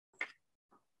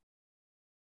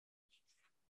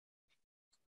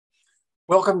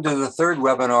Welcome to the third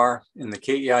webinar in the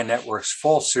KEI Network's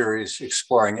fall series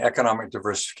exploring economic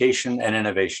diversification and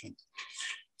innovation.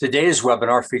 Today's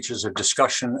webinar features a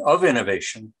discussion of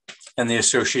innovation and the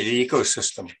associated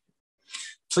ecosystem.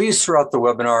 Please, throughout the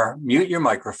webinar, mute your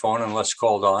microphone unless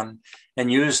called on and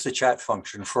use the chat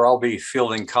function, for I'll be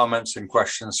fielding comments and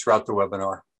questions throughout the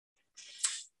webinar.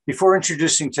 Before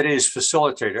introducing today's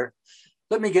facilitator,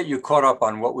 let me get you caught up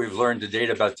on what we've learned to date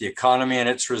about the economy and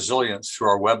its resilience through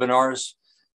our webinars,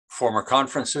 former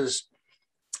conferences,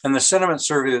 and the sentiment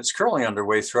survey that's currently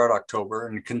underway throughout October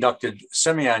and conducted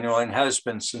semi-annually and has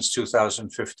been since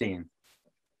 2015.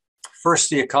 First,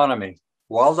 the economy,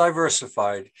 while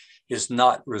diversified, is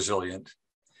not resilient.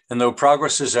 And though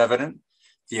progress is evident,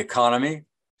 the economy,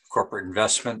 corporate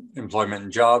investment, employment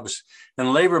and jobs,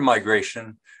 and labor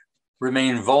migration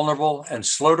remain vulnerable and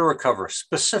slow to recover,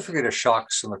 specifically to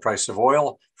shocks in the price of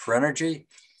oil for energy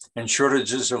and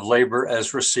shortages of labor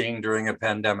as we're seeing during a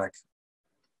pandemic.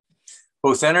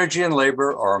 Both energy and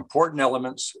labor are important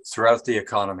elements throughout the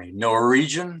economy. No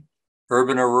region,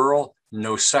 urban or rural,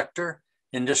 no sector,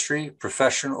 industry,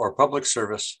 profession, or public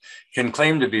service can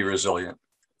claim to be resilient.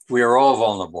 We are all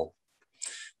vulnerable.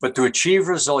 But to achieve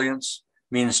resilience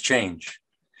means change.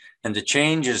 And the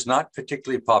change is not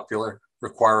particularly popular,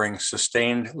 requiring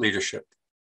sustained leadership.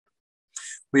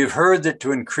 We have heard that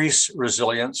to increase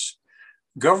resilience,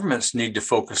 governments need to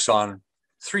focus on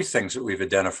three things that we've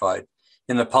identified.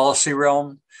 In the policy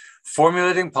realm,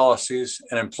 formulating policies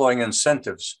and employing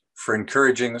incentives for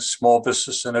encouraging small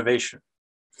business innovation.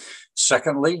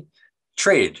 Secondly,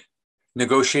 trade,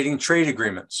 negotiating trade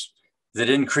agreements that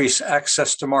increase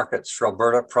access to markets for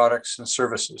Alberta products and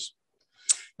services.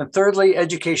 And thirdly,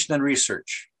 education and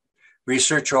research.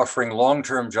 Research offering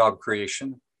long-term job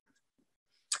creation,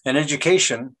 and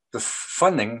education, the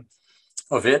funding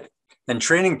of it, and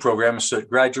training programs so that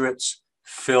graduates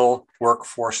fill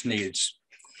workforce needs.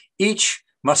 Each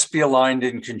must be aligned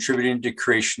in contributing to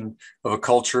creation of a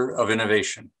culture of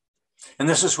innovation. And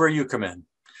this is where you come in,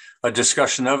 a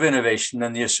discussion of innovation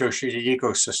and the associated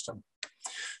ecosystem.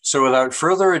 So without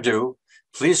further ado,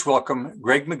 please welcome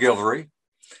Greg MacGillivray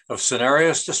of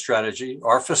Scenarios to Strategy,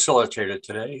 our facilitator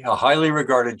today, a highly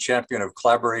regarded champion of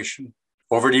collaboration.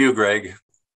 Over to you, Greg.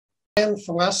 Brian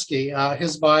Fileski,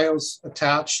 his bio's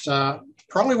attached,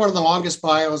 probably one of the longest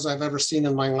bios I've ever seen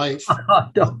in my life.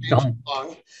 Don't.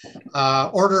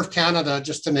 Order of Canada,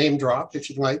 just to name drop, if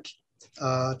you'd like.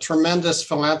 Tremendous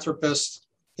philanthropist,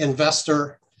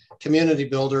 investor, community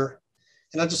builder.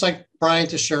 And I'd just like Brian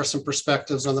to share some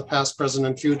perspectives on the past, present,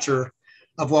 and future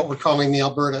of what we're calling the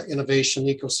Alberta innovation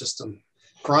ecosystem.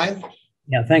 Brian?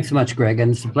 Yeah, thanks so much, Greg.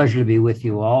 And it's a pleasure to be with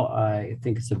you all. I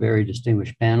think it's a very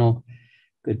distinguished panel.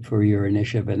 Good for your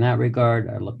initiative in that regard.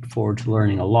 I look forward to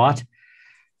learning a lot.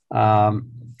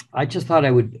 I just thought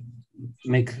I would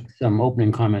make some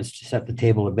opening comments to set the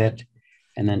table a bit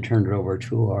and then turn it over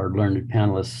to our learned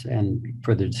panelists, and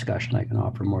further discussion I can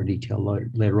offer more detail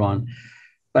later on.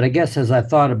 But I guess as I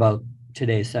thought about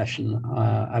today's session,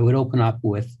 I would open up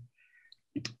with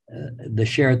the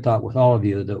shared thought with all of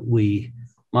you that we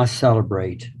must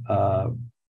celebrate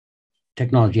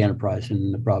technology enterprise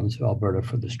in the province of Alberta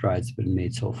for the strides that have been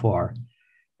made so far.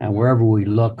 And wherever we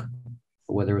look,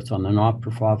 whether it's on the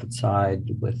not-for-profit side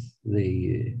with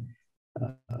the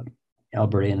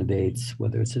Alberta Innovates,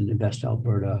 whether it's in Invest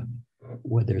Alberta,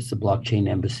 whether it's the Blockchain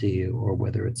Embassy, or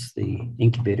whether it's the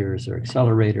incubators or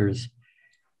accelerators,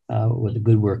 with the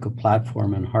good work of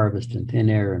Platform and Harvest and Thin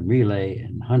Air and Relay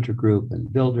and Hunter Group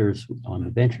and Builders on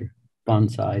the venture fund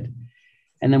side.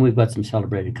 And then we've got some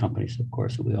celebrated companies, of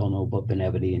course, that we all know about: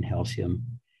 Benevity and Halcyon,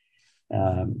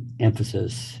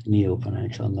 Emphasis, Neo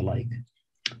Financial, and the like.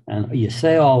 And you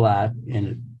say all that and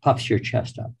it puffs your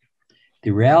chest up.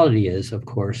 The reality is, of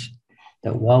course,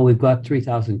 that while we've got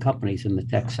 3,000 companies in the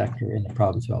tech sector in the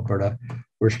province of Alberta,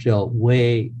 we're still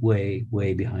way, way,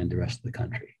 way behind the rest of the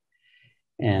country,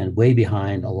 and way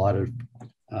behind a lot of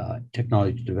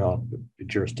technology developed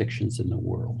jurisdictions in the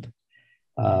world.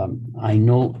 I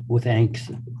know with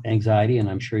anxiety, and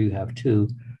I'm sure you have too,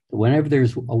 that whenever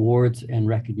there's awards and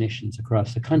recognitions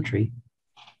across the country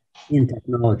in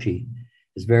technology,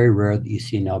 it's very rare that you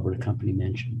see an Alberta company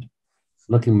mentioned.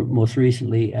 Looking most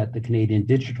recently at the Canadian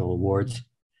Digital Awards,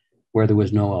 where there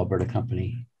was no Alberta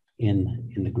company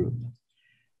in the group.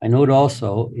 I note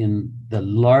also in the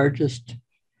largest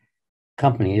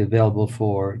company available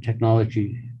for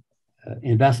technology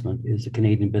investment is the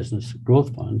Canadian Business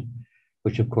Growth Fund,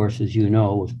 which of course, as you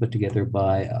know, was put together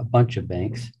by a bunch of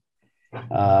banks.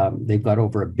 They've got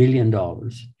over $1 billion.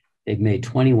 They've made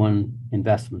 21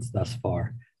 investments thus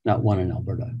far, not one in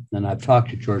Alberta. And I've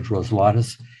talked to George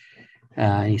Roselatis,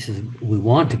 And he says, we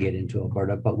want to get into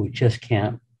Alberta, but we just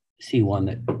can't see one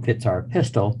that fits our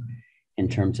pistol in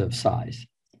terms of size.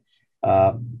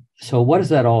 So what does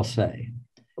that all say?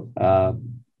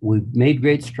 We've made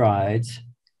great strides,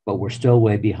 but we're still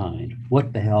way behind.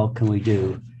 What the hell can we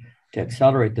do to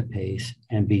accelerate the pace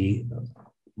and be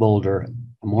bolder,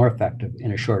 more effective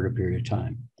in a shorter period of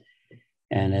time?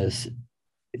 And as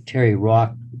Terry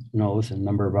Rock knows, and a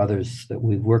number of others that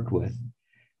we've worked with,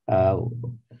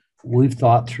 we've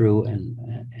thought through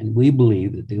and we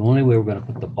believe that the only way we're going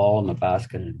to put the ball in the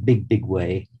basket in a big, big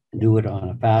way and do it on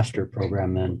a faster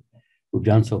program than we've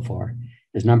done so far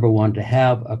is, number one, to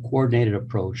have a coordinated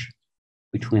approach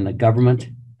between the government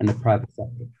and the private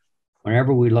sector.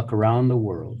 Whenever we look around the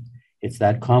world, it's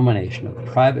that combination of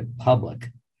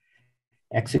private-public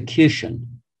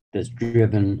execution that's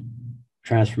driven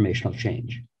transformational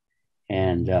change.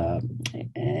 And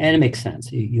it makes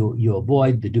sense. You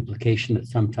avoid the duplication that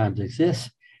sometimes exists,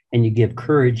 and you give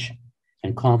courage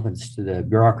and confidence to the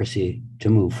bureaucracy to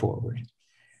move forward.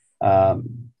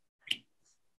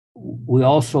 We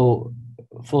also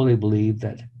fully believe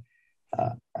that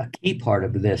a key part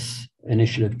of this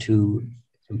initiative to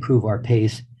improve our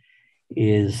pace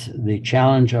is the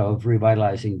challenge of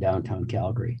revitalizing downtown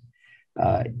Calgary.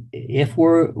 If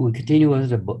we continue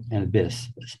as an abyss,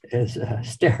 as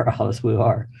sterile as we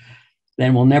are,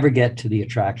 then we'll never get to the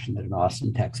attraction that in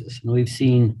Austin, Texas. And we've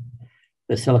seen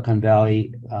the Silicon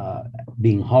Valley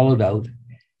being hollowed out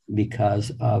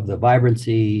because of the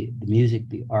vibrancy, the music,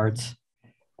 the arts,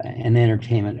 and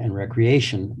entertainment and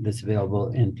recreation that's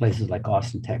available in places like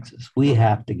Austin, Texas. We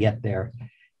have to get there,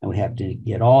 and we have to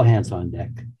get all hands on deck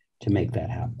to make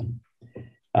that happen.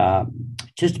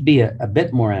 Just to be a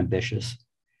bit more ambitious,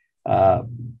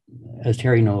 as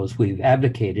Terry knows, we've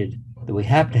advocated that we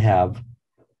have to have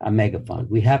a mega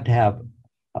fund. We have to have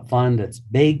a fund that's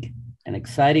big and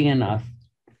exciting enough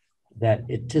that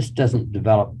it just doesn't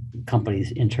develop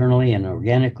companies internally and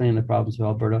organically in the province of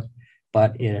Alberta,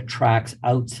 but it attracts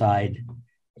outside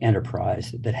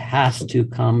enterprise that has to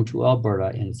come to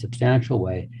Alberta in a substantial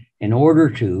way in order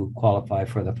to qualify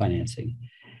for the financing.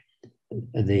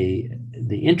 The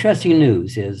interesting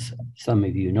news is, some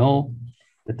of you know,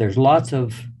 that there's lots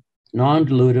of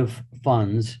non-dilutive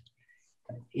funds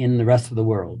in the rest of the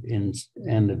world. And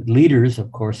the leaders,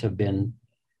 of course, have been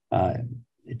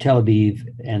Tel Aviv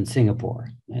and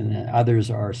Singapore, and others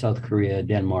are South Korea,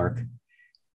 Denmark,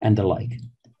 and the like.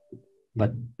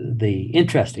 But the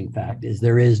interesting fact is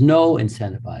there is no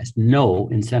incentivized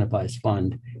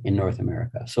fund in North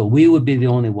America. So we would be the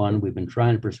only one. We've been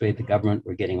trying to persuade the government.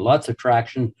 We're getting lots of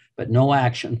traction, but no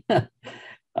action.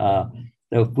 So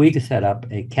if we could set up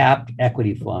a capped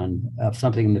equity fund of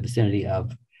something in the vicinity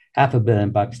of $500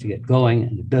 million to get going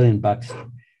and $1 billion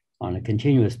on a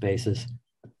continuous basis,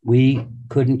 we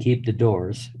couldn't keep the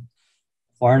doors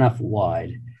far enough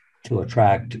wide to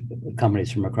attract companies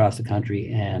from across the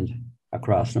country and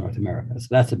across North America. So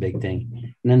that's a big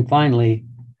thing. And then finally,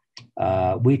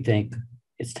 we think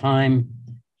it's time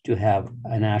to have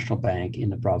a national bank in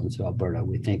the province of Alberta.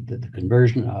 We think that the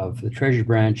conversion of the Treasury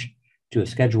branch to a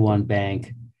Schedule I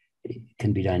bank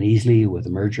can be done easily with a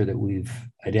merger that we've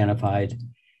identified.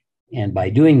 And by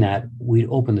doing that, we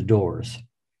open the doors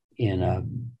in a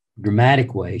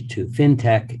dramatic way to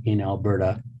fintech in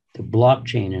Alberta, to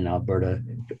blockchain in Alberta,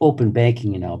 to open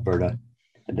banking in Alberta,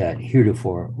 that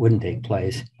heretofore wouldn't take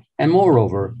place. And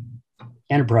moreover,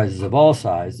 enterprises of all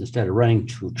sizes, instead of running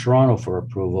to Toronto for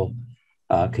approval,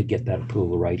 could get that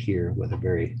approval right here with a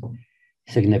very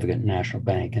significant national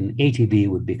bank. And ATB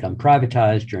would become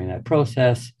privatized during that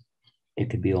process. It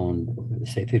could be owned,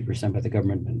 say, 50% by the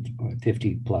government and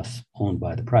 50 plus owned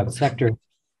by the private sector,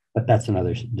 but that's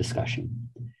another discussion.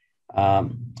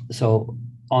 So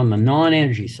on the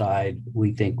non-energy side,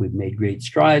 we think we've made great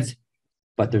strides,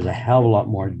 but there's a hell of a lot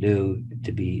more to do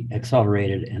to be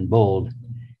accelerated and bold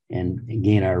and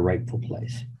gain our rightful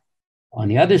place. On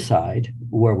the other side,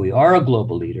 where we are a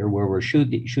global leader, where we're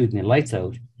shooting the lights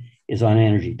out, is on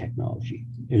energy technology.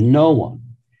 There's no one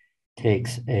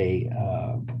takes a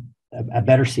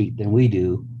better seat than we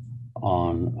do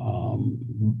on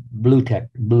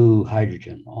blue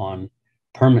hydrogen, on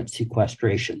permanent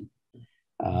sequestration,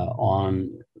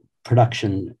 on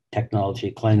production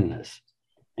technology, cleanliness.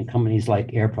 And companies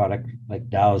like Air Product, like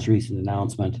Dow's recent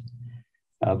announcement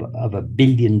of $1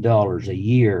 billion a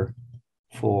year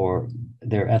for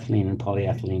their ethylene and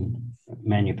polyethylene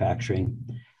manufacturing.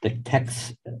 The tech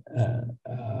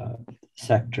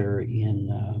sector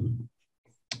in,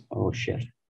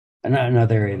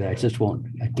 another area that I just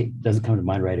doesn't come to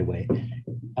mind right away,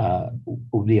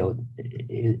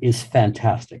 is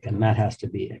fantastic, and that has to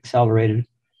be accelerated.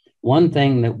 One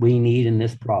thing that we need in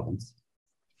this province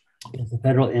is the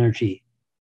Federal Energy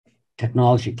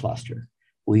Technology Cluster.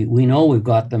 We know we've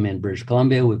got them in British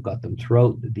Columbia, we've got them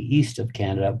throughout the east of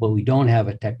Canada, but we don't have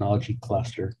a technology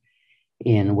cluster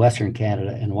in Western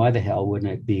Canada. And why the hell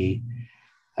wouldn't it be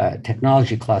a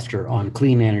technology cluster on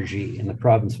clean energy in the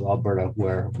province of Alberta,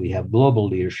 where we have global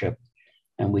leadership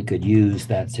and we could use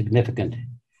that significant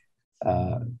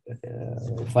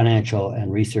financial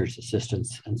and research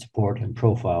assistance and support and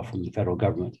profile from the federal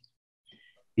government.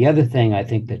 The other thing I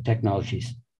think the technology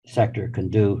sector can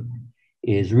do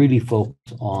is really focus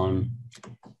on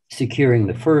securing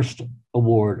the first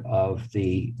award of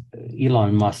the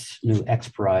Elon Musk's new X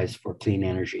Prize for clean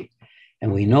energy.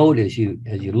 And we note as you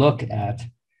look at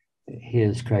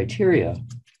his criteria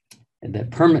that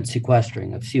permanent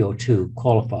sequestering of CO2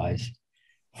 qualifies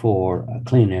for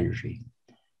clean energy.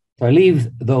 So I leave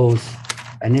those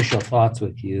initial thoughts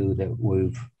with you that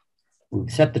we've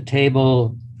set the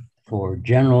table for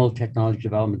general technology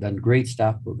development, done great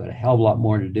stuff. We've got a hell of a lot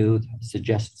more to do,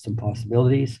 suggested some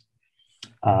possibilities.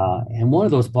 And one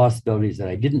of those possibilities that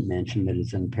I didn't mention that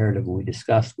is imperative, and we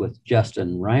discussed with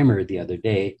Justin Reimer the other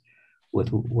day with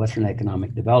Western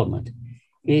Economic Development,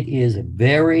 it is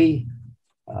very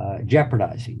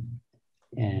jeopardizing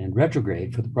and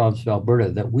retrograde for the province of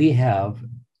Alberta that we have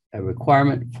a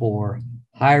requirement for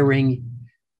hiring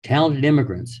talented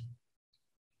immigrants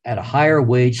at a higher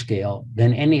wage scale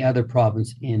than any other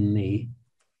province in the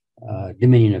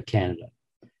Dominion of Canada.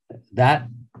 That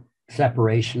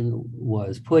separation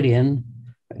was put in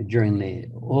during the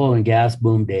oil and gas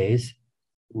boom days.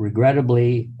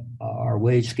 Regrettably, our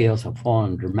wage scales have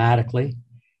fallen dramatically,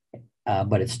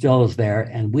 but it still is there.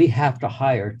 And we have to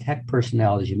hire tech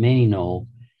personnel, as you may know,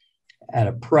 at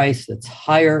a price that's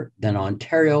higher than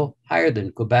Ontario, higher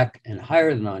than Quebec, and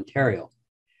higher than Ontario.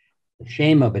 The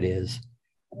shame of it is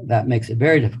that makes it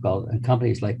very difficult. And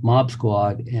companies like Mob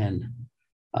Squad and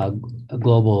a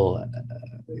global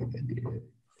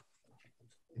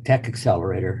tech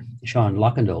accelerator, Sean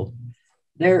Luckendall,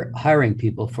 they're hiring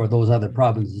people for those other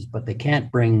provinces, but they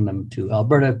can't bring them to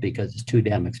Alberta because it's too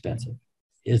damn expensive.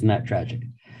 Isn't that tragic?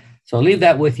 So I'll leave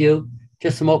that with you.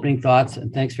 Just some opening thoughts.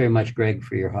 And thanks very much, Greg,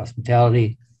 for your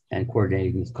hospitality and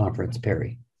coordinating this conference,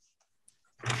 Perry.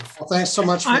 Well, thanks so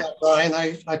much for that, Brian.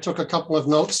 I took a couple of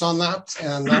notes on that,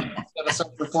 and that set us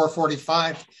up for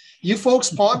 4:45. You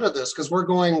folks ponder this, because we're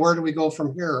going, where do we go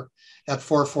from here at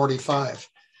 4:45?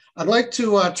 I'd like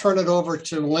to turn it over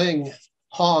to Ling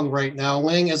Hong right now.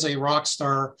 Ling is a rock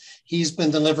star. He's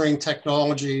been delivering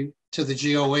technology to the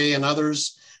GOA and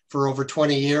others for over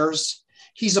 20 years.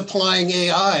 He's applying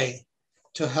AI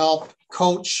to help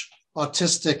coach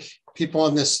autistic people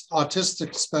on this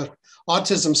autism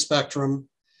spectrum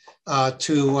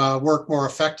to work more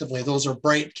effectively. Those are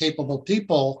bright, capable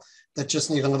people that just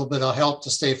need a little bit of help to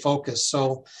stay focused.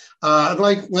 So I'd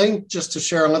like Ling just to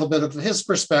share a little bit of his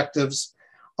perspectives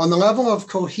on the level of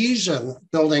cohesion,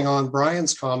 building on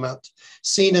Brian's comment,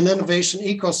 seen in innovation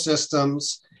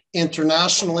ecosystems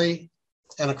internationally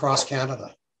and across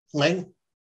Canada. Ling?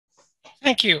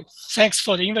 Thank you. Thanks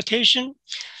for the invitation.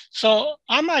 So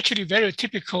I'm actually very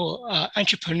typical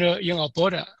entrepreneur in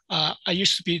Alberta. I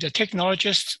used to be the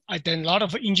technologist. I done a lot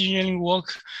of engineering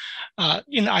work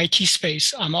in the IT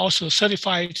space. I'm also a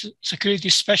certified security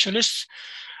specialist.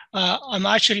 I'm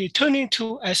actually turning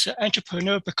to as an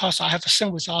entrepreneur because I have a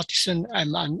son with autism,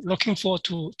 and I'm looking forward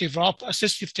to develop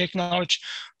assistive technology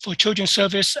for children's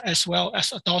service as well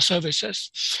as adult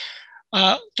services.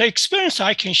 The experience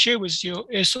I can share with you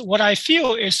is what I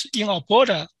feel is in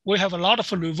Alberta, we have a lot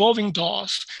of revolving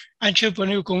doors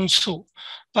entrepreneurs going through,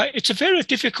 but it's very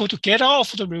difficult to get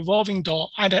off the revolving door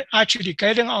and actually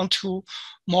getting onto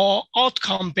more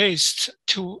outcome-based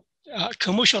to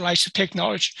commercialize the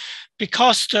technology,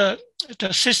 because the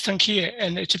system here,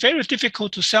 and it's very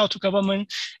difficult to sell to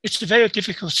government. It's very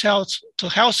difficult to sell to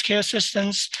healthcare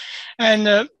systems.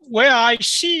 And where I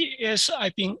see is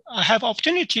I have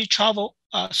opportunity to travel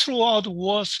throughout the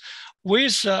world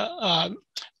with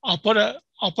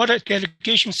Alberta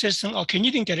delegation system or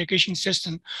Canadian delegation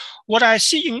system. What I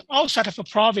see in outside of a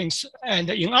province and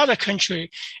in other country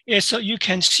is you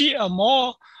can see a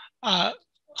more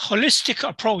holistic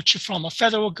approach from a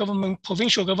federal government,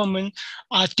 provincial government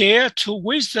are there to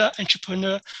with the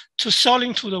entrepreneur to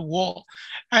selling to the world.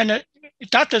 And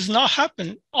that does not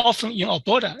happen often in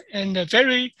Alberta. And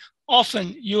very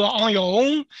often you are on your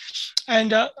own.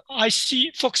 And I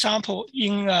see, for example,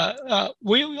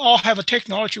 we all have a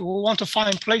technology. We want to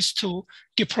find a place to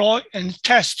deploy and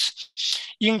test.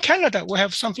 In Canada, we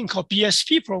have something called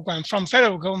BSP program from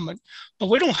federal government, but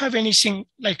we don't have anything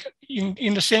like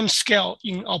in the same scale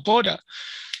in Alberta.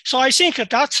 So I think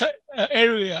that's an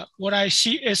area what I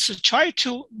see is try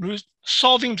to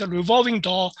solving the revolving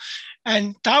door,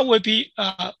 and that would be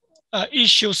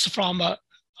issues from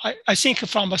I think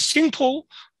from a simple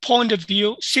point of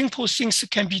view, simple things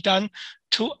can be done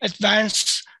to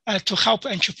advance to help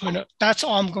entrepreneur. That's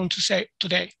all I'm going to say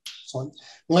today. Excellent.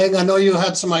 Ling, I know you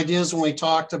had some ideas when we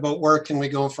talked about where can we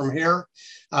go from here.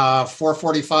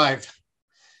 4:45.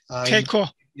 Okay, cool.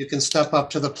 You can step up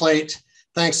to the plate.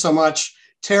 Thanks so much.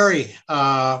 Terry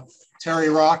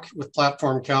Rock with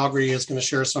Platform Calgary is going to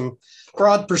share some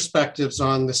broad perspectives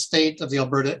on the state of the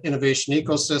Alberta innovation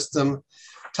ecosystem,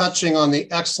 touching on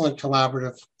the excellent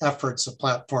collaborative efforts of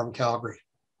Platform Calgary.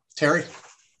 Terry?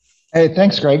 Hey,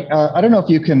 thanks, Greg. I don't know if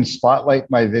you can spotlight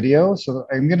my video, so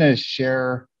I'm going to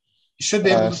share you should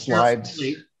be able to slides.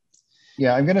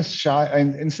 Yeah, I'm going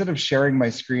to instead of sharing my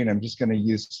screen, I'm just going to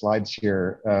use slides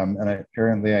here. And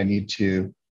apparently I need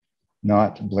to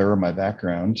not blur my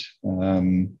background.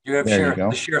 You have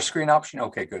the share screen option?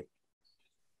 Okay, good.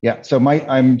 Yeah, so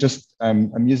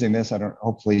I'm using this.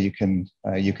 Hopefully you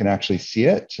can actually see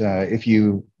it. If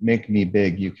you make me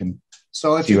big, you can see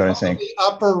what I'm saying. The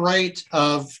upper right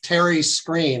of Terry's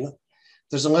screen,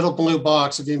 there's a little blue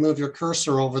box. If you move your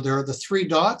cursor over there, the three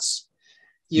dots,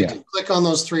 you can click on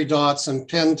those three dots and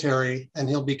pin Terry, and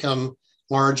he'll become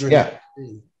larger. Yeah,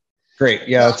 great.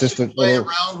 Yeah, it's just play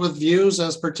around with views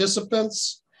as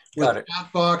participants with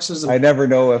chat boxes. I never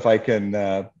know if I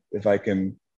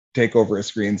can take over a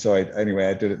screen. So anyway,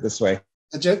 I did it this way.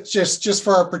 Just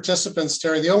for our participants,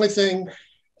 Terry. The only thing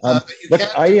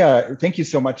thank you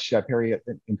so much, Perry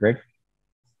and Greg.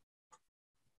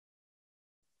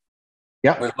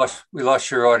 Yeah, we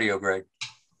lost your audio, Greg.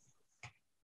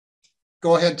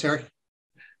 Go ahead, Terry.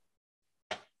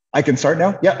 I can start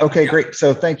now? Yeah, okay, great.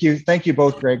 So thank you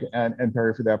both, Greg and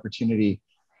Perry, for the opportunity.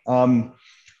 So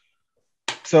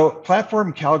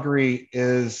Platform Calgary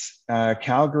is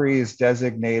Calgary's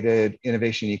designated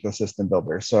innovation ecosystem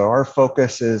builder. So our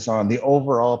focus is on the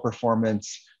overall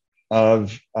performance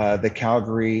of the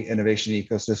Calgary innovation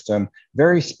ecosystem,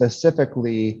 very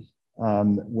specifically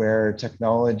where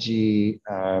technology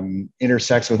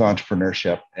intersects with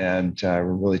entrepreneurship. And we're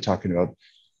really talking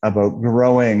about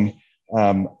growing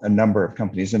a number of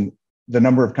companies and the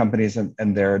number of companies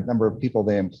and their number of people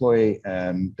they employ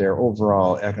and their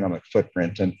overall economic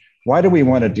footprint. And why do we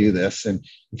want to do this? And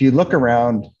if you look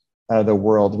around the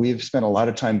world, we've spent a lot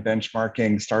of time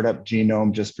benchmarking. Startup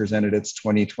Genome just presented its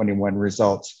 2021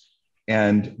 results.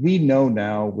 And we know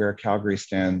now where Calgary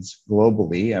stands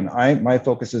globally. And my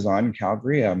focus is on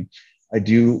Calgary. I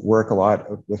do work a lot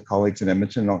with colleagues in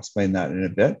Edmonton, and I'll explain that in a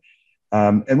bit.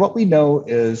 And what we know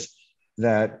is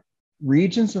that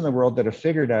regions in the world that have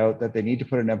figured out that they need to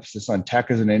put an emphasis on tech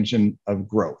as an engine of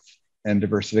growth and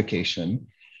diversification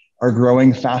are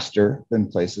growing faster than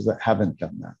places that haven't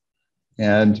done that.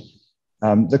 And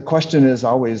the question is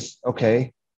always,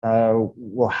 okay,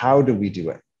 well, how do we do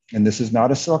it? And this is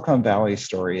not a Silicon Valley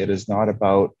story. It is not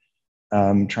about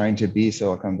trying to be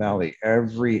Silicon Valley.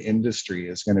 Every industry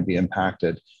is going to be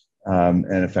impacted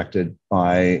and affected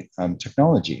by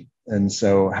technology. And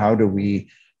so how do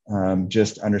we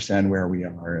just understand where we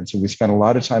are? And so we spent a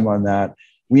lot of time on that.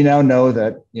 We now know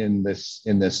that in this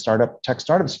tech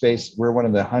startup space, we're one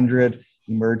of the 100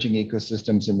 emerging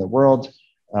ecosystems in the world.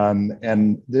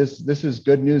 And this is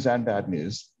good news and bad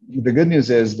news. The good news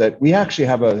is that we actually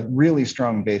have a really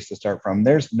strong base to start from.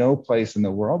 There's no place in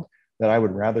the world that I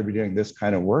would rather be doing this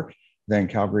kind of work than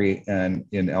Calgary and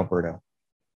in Alberta,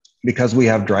 because we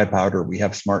have dry powder, we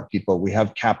have smart people, we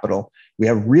have capital, we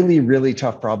have really, really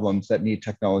tough problems that need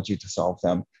technology to solve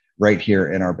them right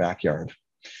here in our backyard.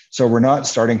 So we're not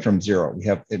starting from zero. We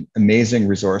have amazing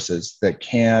resources that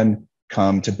can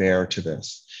come to bear to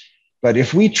this. But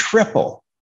if we triple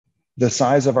the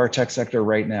size of our tech sector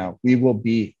right now, we will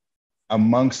be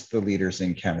amongst the leaders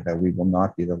in Canada. We will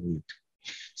not be the lead.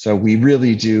 So we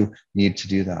really do need to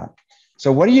do that.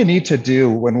 So what do you need to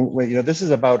do when this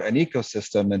is about an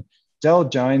ecosystem? And Del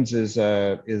Gines is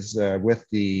with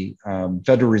the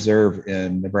Federal Reserve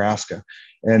in Nebraska.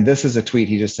 And this is a tweet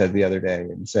he just said the other day,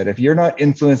 and said, if you're not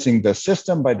influencing the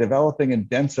system by developing and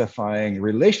densifying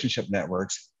relationship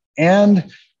networks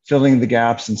and filling the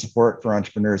gaps and support for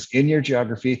entrepreneurs in your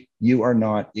geography, you are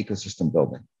not ecosystem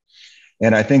building.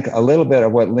 And I think a little bit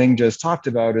of what Ling just talked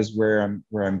about is where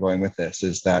I'm going with this,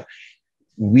 is that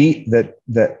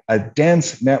a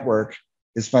dense network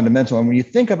is fundamental. And when you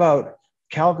think about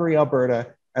Calgary,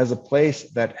 Alberta, as a place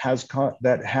that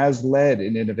has led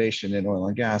in innovation in oil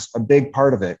and gas, a big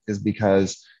part of it is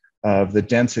because of the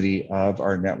density of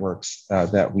our networks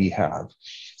that we have.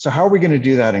 So how are we going to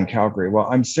do that in Calgary? Well,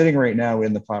 I'm sitting right now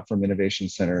in the Platform Innovation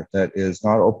Center that is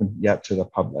not open yet to the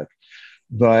public.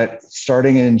 But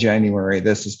starting in January,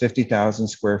 this is 50,000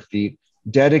 square feet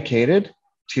dedicated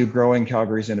to growing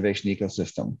Calgary's innovation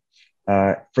ecosystem.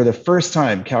 For the first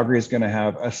time, Calgary is going to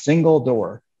have a single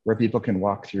door where people can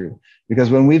walk through. Because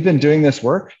when we've been doing this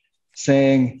work,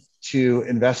 saying to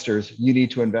investors, you need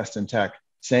to invest in tech,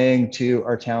 saying to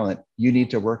our talent, you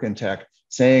need to work in tech,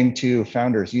 saying to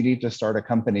founders, you need to start a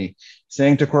company,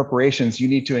 saying to corporations, you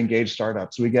need to engage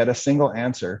startups, we get a single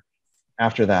answer.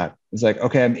 After that, it's like,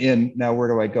 okay, I'm in. Now, where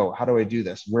do I go? How do I do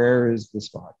this? Where is the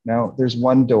spot? Now, there's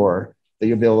one door that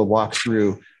you'll be able to walk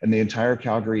through, and the entire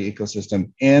Calgary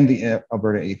ecosystem and the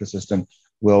Alberta ecosystem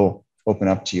will open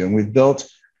up to you. And we've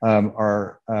built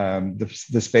the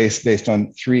space based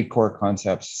on 3 core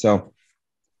concepts. So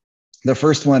the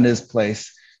first one is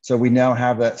place. So we now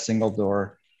have that single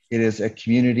door. It is a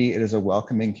community. It is a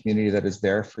welcoming community that is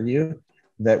there for you,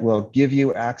 that will give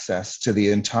you access to the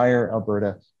entire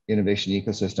Alberta innovation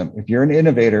ecosystem. If you're an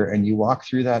innovator and you walk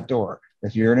through that door,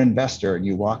 if you're an investor and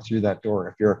you walk through that door,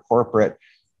 if you're a corporate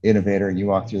innovator and you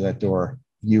walk through that door,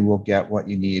 you will get what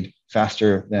you need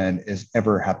faster than has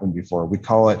ever happened before. We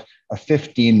call it a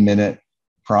 15-minute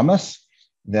promise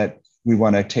that we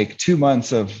want to take 2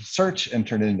 months of search and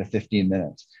turn it into 15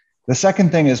 minutes. The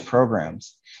second thing is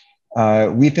programs.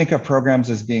 We think of programs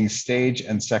as being stage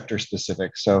and sector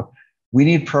specific. So we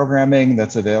need programming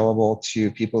that's available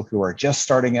to people who are just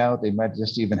starting out. They might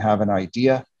just even have an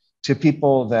idea, to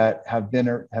people that have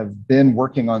been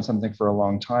working on something for a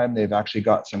long time. They've actually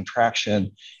got some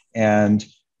traction and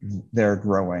they're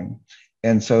growing.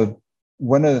 And so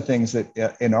one of the things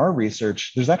that in our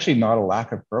research, there's actually not a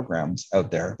lack of programs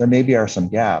out there. There maybe are some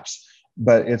gaps,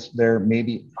 but they're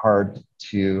maybe hard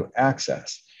to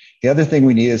access. The other thing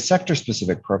we need is sector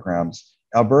specific programs.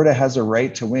 Alberta has a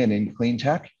right to win in clean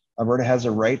tech. Alberta has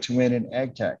a right to win in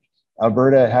ag tech.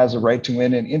 Alberta has a right to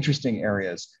win in interesting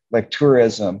areas like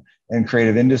tourism and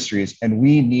creative industries, and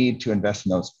we need to invest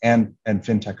in those, and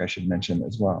fintech, I should mention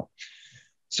as well.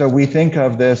 So we think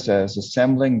of this as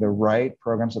assembling the right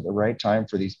programs at the right time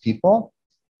for these people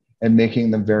and making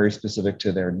them very specific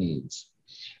to their needs.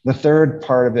 The third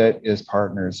part of it is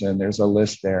partners, and there's a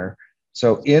list there.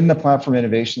 So in the Platform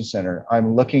Innovation Center,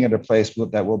 I'm looking at a place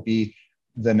that will be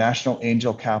the National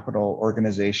Angel Capital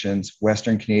Organization's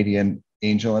Western Canadian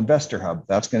Angel Investor Hub.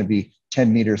 That's going to be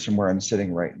 10 meters from where I'm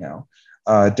sitting right now.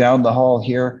 Down the hall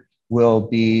here will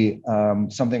be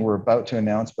something we're about to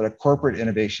announce, but a corporate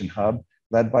innovation hub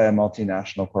led by a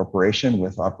multinational corporation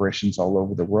with operations all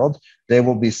over the world. They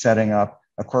will be setting up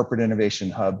a corporate innovation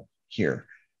hub here.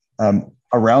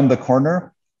 Around the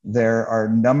corner, there are a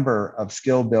number of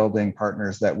skill building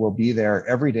partners that will be there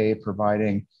every day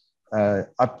providing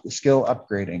skill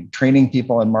upgrading, training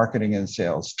people in marketing and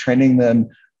sales, training them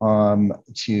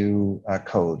to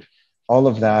code. All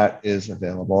of that is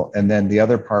available. And then the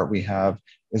other part we have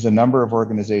is a number of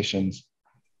organizations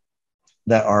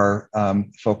that are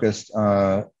focused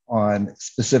on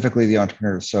specifically the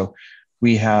entrepreneurs. So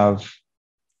we have,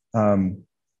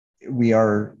 we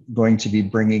are going to be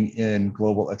bringing in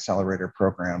global accelerator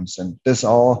programs, and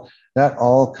that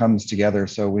all comes together.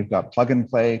 So we've got Plug and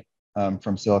Play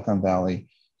from Silicon Valley,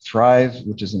 Thrive,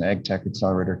 which is an ag tech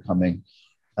accelerator coming,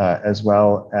 as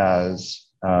well as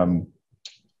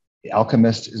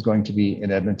Alchemist is going to be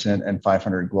in Edmonton, and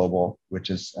 500 Global,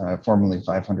 which is formerly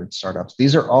 500 Startups.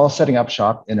 These are all setting up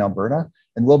shop in Alberta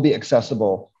and will be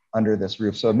accessible under this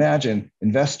roof. So imagine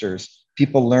investors,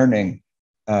 people learning,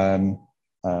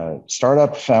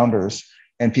 startup founders,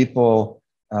 and people,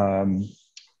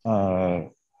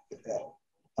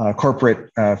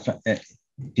 corporate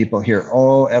people here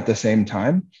all at the same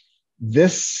time.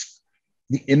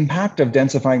 The impact of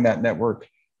densifying that network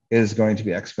is going to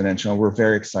be exponential. We're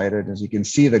very excited. As you can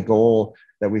see, the goal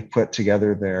that we've put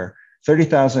together there,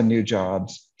 30,000 new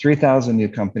jobs, 3,000 new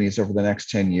companies over the next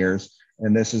 10 years.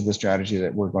 And this is the strategy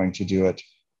that we're going to do it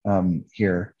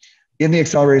here. In the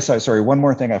accelerator side, sorry, one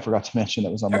more thing I forgot to mention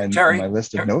that was on my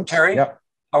list of notes. Terry, yep.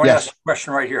 I want to ask a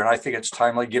question right here, and I think it's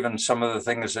timely given some of the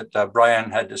things that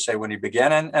Brian had to say when he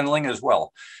began, and Ling as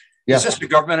well. Is this a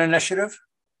government initiative?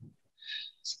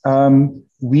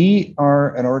 We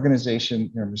are an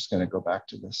organization, here, I'm just going to go back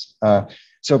to this.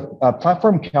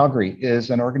 Platform Calgary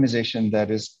is an organization that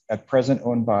is at present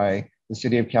owned by the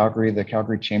City of Calgary, the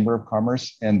Calgary Chamber of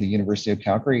Commerce, and the University of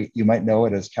Calgary. You might know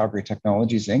it as Calgary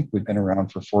Technologies, Inc. We've been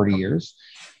around for 40 years,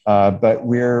 but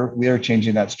we are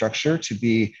changing that structure to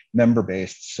be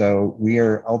member-based. So we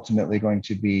are ultimately going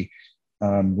to be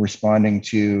responding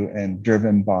to and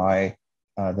driven by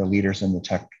the leaders in the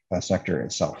tech sector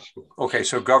itself. Okay,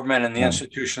 so government and the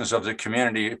institutions of the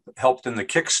community helped in the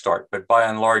kickstart, but by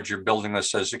and large, you're building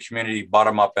this as a community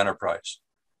bottom-up enterprise.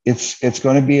 It's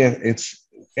going to be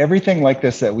everything like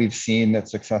this that we've seen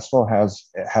that's successful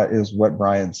is what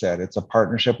Brian said. It's a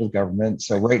partnership with government.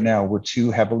 So right now we're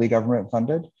too heavily government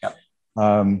funded. Yeah.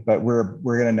 But we're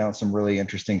going to announce some really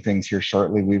interesting things here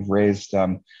shortly. We've raised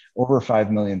over $5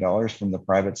 million from the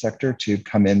private sector to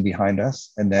come in behind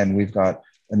us. And then we've got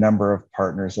a number of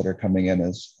partners that are coming in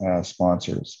as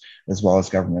sponsors, as well as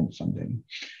government funding.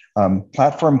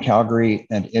 Platform Calgary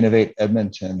and Innovate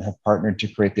Edmonton have partnered to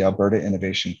create the Alberta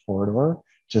Innovation Corridor,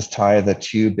 just tie the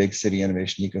two big city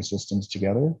innovation ecosystems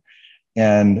together.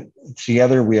 And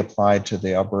together we applied to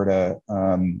the Alberta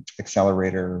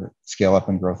Accelerator, Scale Up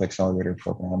and Growth Accelerator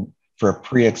program for a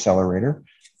pre-accelerator.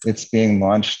 It's being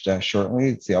launched shortly.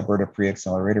 It's the Alberta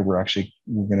Pre-Accelerator. We're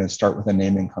going to start with a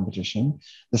naming competition.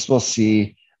 This will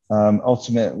see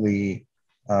ultimately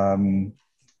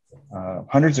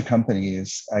hundreds of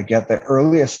companies get the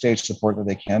earliest stage support that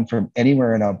they can from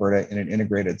anywhere in Alberta in an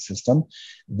integrated system.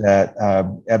 That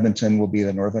Edmonton will be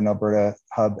the Northern Alberta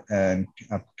hub and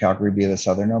Calgary be the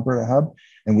Southern Alberta hub.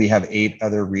 And we have 8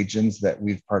 other regions that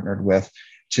we've partnered with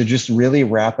to just really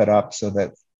wrap it up so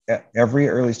that every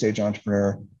early stage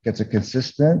entrepreneur gets a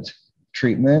consistent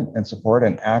treatment and support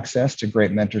and access to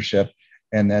great mentorship.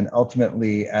 And then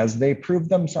ultimately, as they prove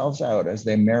themselves out, as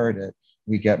they merit it,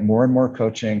 we get more and more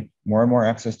coaching, more and more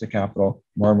access to capital,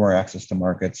 more and more access to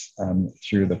markets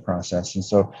through the process. And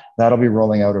so that'll be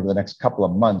rolling out over the next couple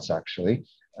of months, actually.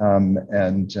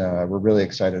 We're really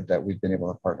excited that we've been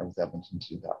able to partner with Edmonton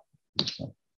to do that.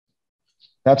 So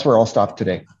that's where I'll stop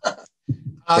today.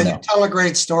 You tell a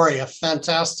great story, a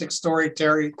fantastic story,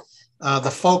 Terry.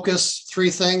 The focus, 3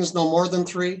 things, no more than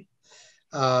 3.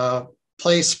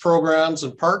 Place, programs,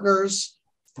 and partners.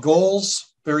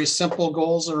 Goals, very simple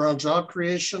goals around job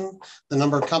creation, the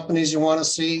number of companies you want to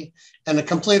see, and a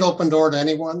complete open door to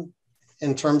anyone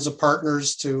in terms of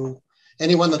partners, to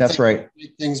anyone that That's right.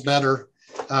 Make things better.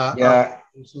 The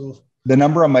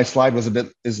number on my slide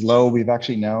is low. We've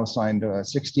actually now signed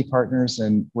 60 partners,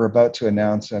 and we're about to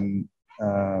announce the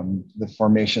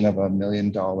formation of $1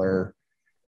 million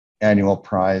annual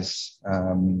prize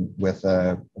with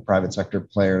a private sector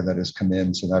player that has come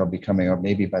in. So that'll be coming out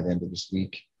maybe by the end of this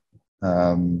week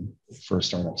for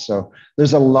startups. So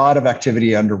there's a lot of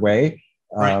activity underway.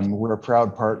 Right. We're a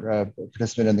proud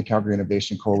participant in the Calgary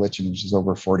Innovation Coalition, which is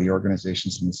over 40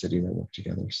 organizations in the city that work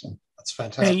together. So that's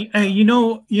fantastic. Hey, you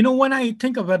know, when I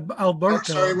think of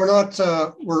Alberta, sorry, we're not.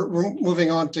 We're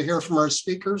moving on to hear from our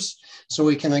speakers, so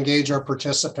we can engage our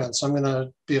participants. I'm going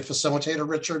to be a facilitator,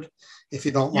 Richard, if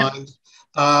you don't mind.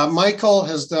 Michael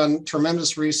has done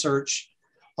tremendous research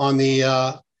on the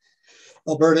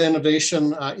Alberta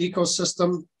innovation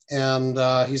ecosystem, and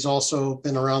he's also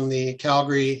been around the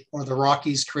Calgary or the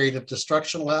Rockies Creative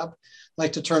Destruction Lab. I'd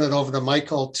like to turn it over to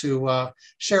Michael to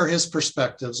share his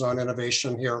perspectives on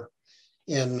innovation here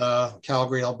in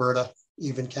Calgary, Alberta,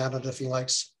 even Canada, if he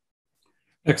likes.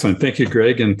 Excellent. Thank you,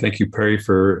 Greg. And thank you, Perry,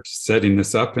 for setting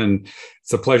this up. And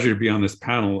it's a pleasure to be on this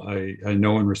panel. I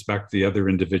know and respect the other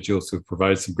individuals who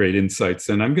provide some great insights.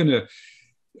 And I'm going to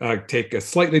take a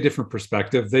slightly different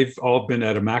perspective. They've all been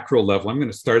at a macro level. I'm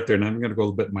going to start there, and I'm going to go a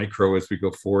little bit micro as we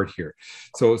go forward here.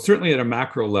 So certainly at a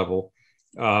macro level,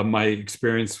 my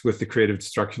experience with the Creative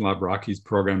Destruction Lab Rockies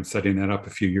program, setting that up a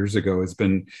few years ago, has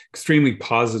been extremely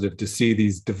positive to see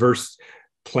these diverse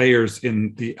players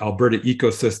in the Alberta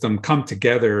ecosystem come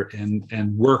together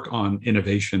and work on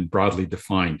innovation broadly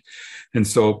defined. And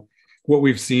so what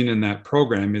we've seen in that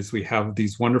program is we have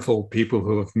these wonderful people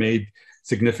who have made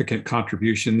significant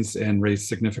contributions and raised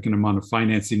significant amount of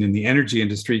financing in the energy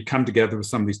industry come together with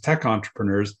some of these tech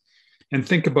entrepreneurs and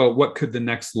think about what could the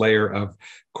next layer of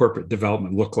corporate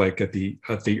development look like at the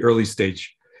early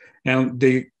stage. And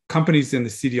the companies in the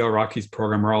CDL Rockies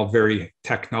program are all very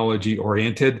technology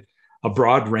oriented, a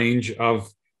broad range of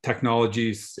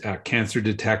technologies, cancer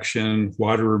detection,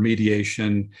 water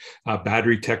remediation,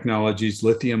 battery technologies,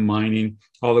 lithium mining,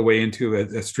 all the way into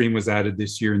a stream was added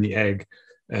this year in the ag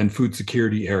and food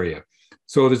security area.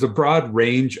 So there's a broad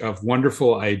range of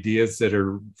wonderful ideas that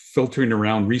are filtering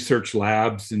around research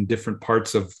labs in different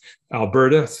parts of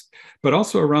Alberta, but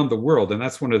also around the world. And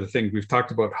that's one of the things we've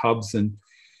talked about, hubs, and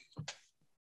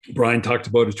Brian talked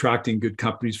about attracting good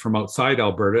companies from outside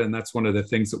Alberta. And that's one of the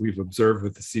things that we've observed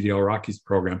with the CDL Rockies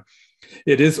program.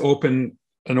 It is an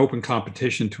open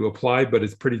competition to apply, but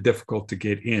it's pretty difficult to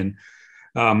get in.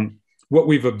 What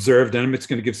we've observed, and it's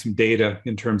going to give some data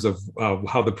in terms of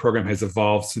how the program has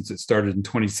evolved since it started in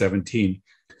 2017.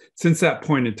 Since that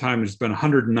point in time, there's been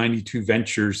 192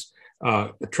 ventures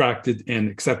attracted and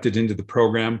accepted into the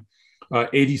program.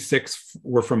 86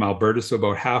 were from Alberta, so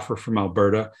about half are from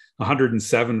Alberta,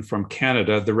 107 from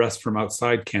Canada, the rest from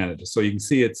outside Canada. So you can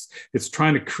see it's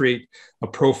trying to create a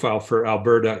profile for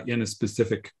Alberta in a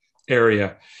specific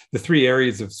area. The three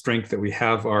areas of strength that we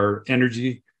have are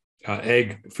energy,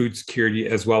 ag, food security,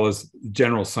 as well as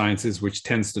general sciences, which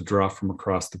tends to draw from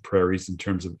across the prairies in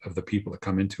terms of the people that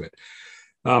come into it.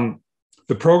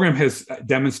 The program has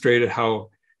demonstrated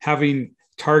how having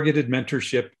targeted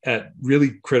mentorship at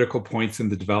really critical points in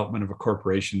the development of a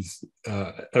corporation's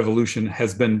evolution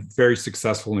has been very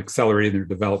successful in accelerating their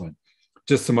development.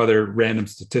 Just some other random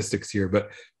statistics here, but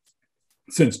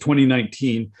since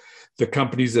 2019, the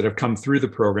companies that have come through the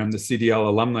program, the CDL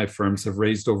alumni firms, have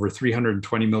raised over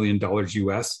 $320 million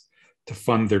US to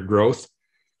fund their growth.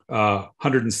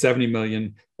 170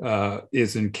 million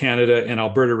is in Canada, and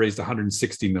Alberta raised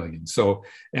 160 million. So,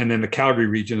 and then the Calgary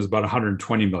region is about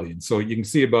 120 million. So you can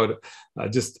see about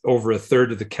just over a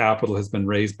third of the capital has been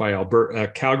raised by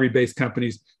Alberta, Calgary-based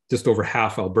companies, just over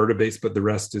half Alberta-based, but the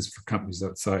rest is for companies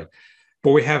outside.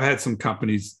 But we have had some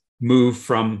companies move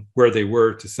from where they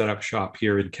were to set up shop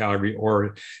here in Calgary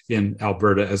or in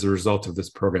Alberta as a result of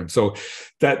this program. So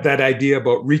that idea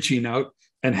about reaching out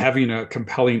and having a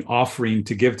compelling offering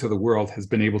to give to the world has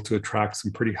been able to attract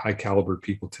some pretty high caliber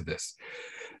people to this.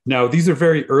 Now, these are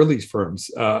very early firms.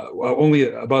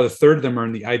 Only about a third of them are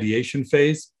in the ideation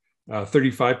phase.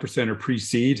 35% are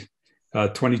pre-seed,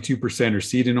 22% are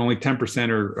seed, and only 10%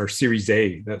 are Series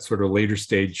A, that sort of later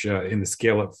stage in the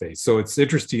scale-up phase. So it's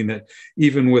interesting that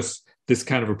even with this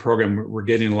kind of a program, we're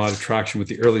getting a lot of traction with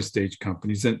the early stage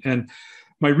companies. And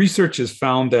my research has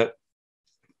found that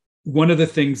one of the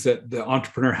things that the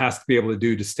entrepreneur has to be able to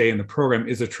do to stay in the program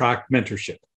is attract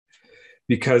mentorship,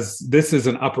 because this is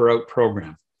an up or out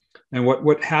program. And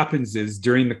what happens is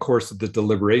during the course of the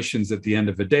deliberations at the end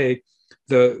of the day,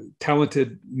 the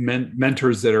talented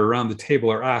mentors that are around the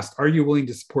table are asked, are you willing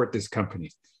to support this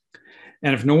company?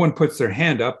 And if no one puts their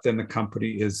hand up, then the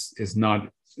company is not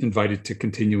invited to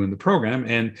continue in the program.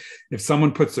 And if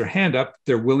someone puts their hand up,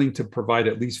 they're willing to provide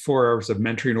at least 4 hours of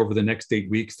mentoring over the next 8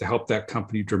 weeks to help that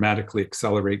company dramatically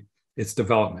accelerate its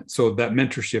development. So that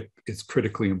mentorship is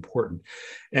critically important.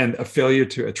 And a failure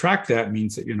to attract that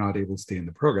means that you're not able to stay in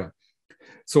the program.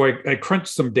 So I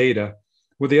crunched some data.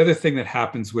 Well, the other thing that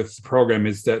happens with the program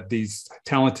is that these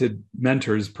talented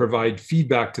mentors provide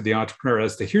feedback to the entrepreneur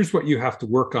as to here's what you have to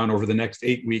work on over the next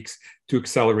 8 weeks to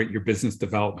accelerate your business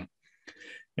development.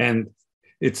 And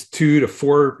it's 2 to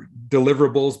 4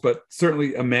 deliverables, but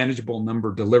certainly a manageable number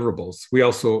of deliverables. We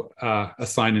also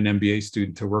assign an MBA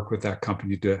student to work with that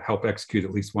company to help execute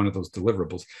at least one of those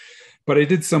deliverables. But I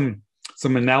did some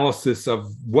analysis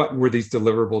of what were these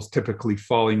deliverables typically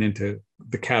falling into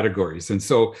the categories. And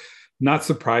so not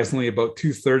surprisingly, about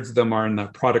 2/3 of them are in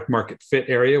that product market fit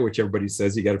area, which everybody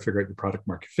says you got to figure out your product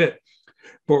market fit.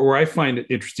 But where I find it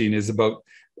interesting is about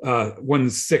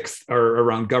 1/6 are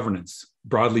around governance,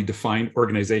 broadly defined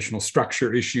organizational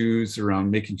structure issues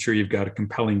around making sure you've got a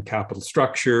compelling capital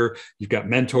structure, you've got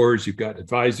mentors, you've got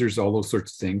advisors, all those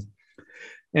sorts of things.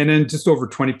 And then just over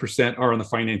 20% are on the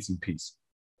financing piece.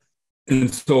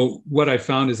 And so what I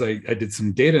found is I did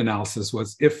some data analysis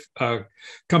was if a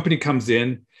company comes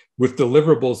in with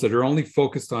deliverables that are only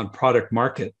focused on product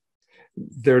market,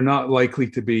 they're not likely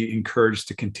to be encouraged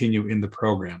to continue in the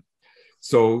program.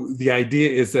 So the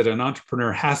idea is that an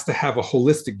entrepreneur has to have a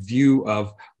holistic view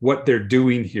of what they're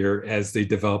doing here as they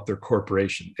develop their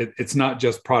corporation. It's not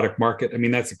just product market. I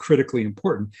mean, that's critically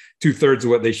important. 2/3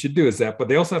 of what they should do is that, but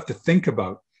they also have to think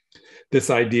about this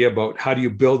idea about how do you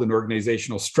build an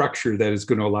organizational structure that is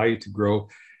going to allow you to grow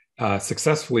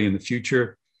successfully in the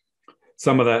future.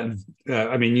 Some of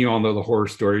that, I mean, you all know the horror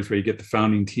stories where you get the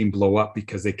founding team blow up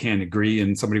because they can't agree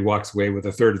and somebody walks away with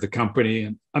 1/3 of the company.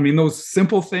 And I mean, those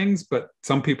simple things, but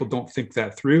some people don't think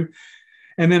that through.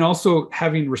 And then also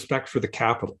having respect for the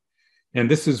capital. And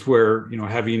this is where, you know,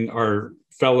 having our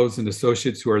fellows and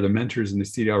associates who are the mentors in the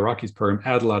CDL Rockies program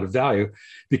add a lot of value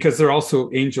because they're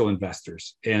also angel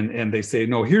investors. And they say,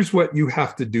 no, here's what you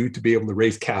have to do to be able to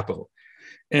raise capital.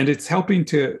 And it's helping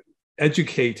to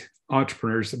educate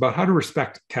entrepreneurs about how to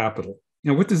respect capital.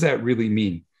 You know, what does that really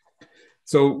mean?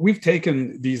 So we've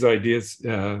taken these ideas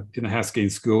in the Haskayne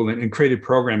School and created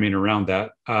programming around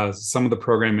that. Some of the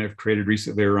programming I've created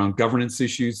recently around governance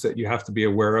issues that you have to be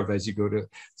aware of as you go to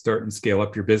start and scale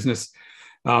up your business.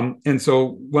 And so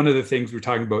one of the things we're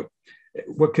talking about,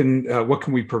 what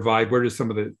can we provide? What are some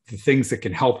of the things that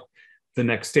can help the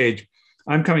next stage?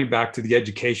 I'm coming back to the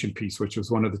education piece, which was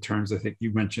one of the terms I think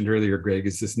you mentioned earlier, Greg,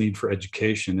 is this need for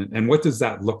education. And what does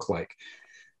that look like?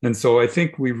 And so I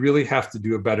think we really have to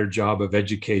do a better job of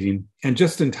educating and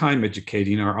just in time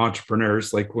educating our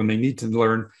entrepreneurs, like when they need to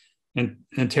learn. And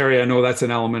Terry, I know that's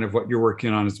an element of what you're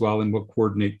working on as well, and we'll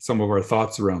coordinate some of our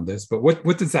thoughts around this. But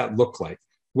what does that look like?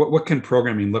 What can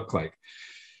programming look like?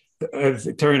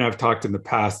 Terry and I have talked in the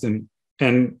past, and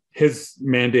his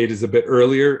mandate is a bit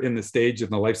earlier in the stage in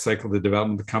the life cycle of the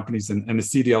development of the companies, and the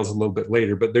CDL is a little bit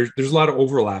later. But there's a lot of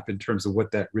overlap in terms of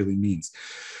what that really means.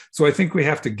 So I think we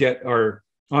have to get our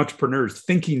entrepreneurs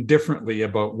thinking differently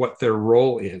about what their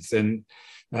role is. And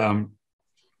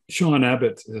Sean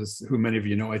Abbott, who many of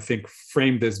you know, I think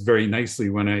framed this very nicely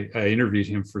when I interviewed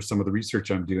him for some of the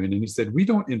research I'm doing. And he said, we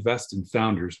don't invest in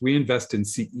founders, we invest in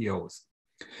CEOs.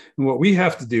 And what we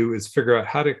have to do is figure out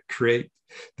how to create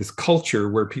this culture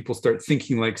where people start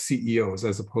thinking like CEOs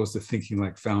as opposed to thinking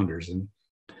like founders. And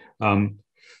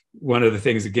one of the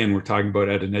things, again, we're talking about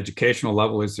at an educational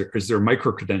level is there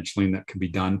micro-credentialing that can be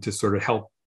done to sort of help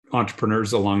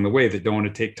entrepreneurs along the way that don't want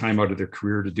to take time out of their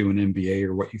career to do an MBA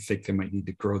or what you think they might need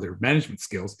to grow their management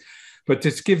skills, but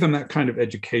just give them that kind of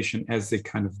education as they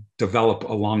kind of develop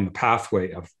along the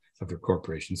pathway of their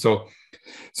corporation. So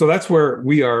that's where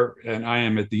we are, and I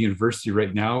am at the university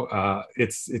right now.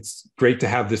 It's great to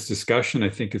have this discussion. I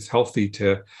think it's healthy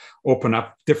to open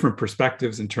up different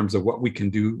perspectives in terms of what we can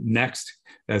do next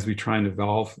as we try and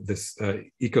evolve this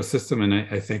ecosystem. And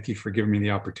I thank you for giving me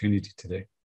the opportunity today.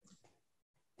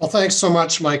 Well, thanks so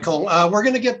much, Michael. We're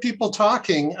going to get people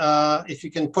talking. If you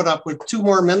can put up with 2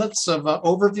 more minutes of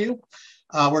overview,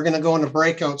 we're going to go into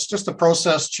breakouts. Just a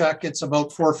process check. It's about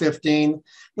 4:15.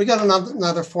 We got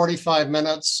another 45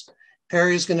 minutes.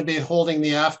 Perry's going to be holding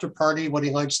the after party, what he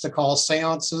likes to call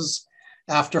seances,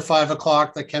 after 5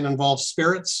 o'clock that can involve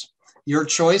spirits. Your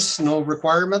choice, no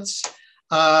requirements.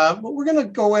 But we're going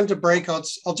to go into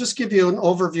breakouts. I'll just give you an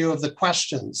overview of the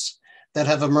questions that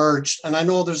have emerged. And I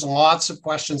know there's lots of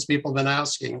questions people have been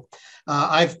asking.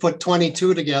 I've put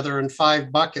 22 together in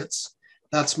 5 buckets.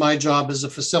 That's my job as a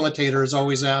facilitator, is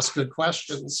always ask good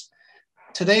questions.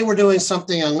 Today, we're doing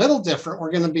something a little different.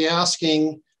 We're going to be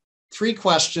asking 3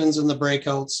 questions in the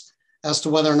breakouts as to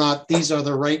whether or not these are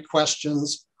the right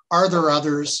questions. Are there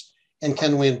others? And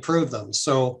can we improve them?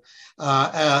 So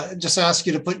just ask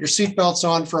you to put your seatbelts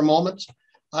on for a moment.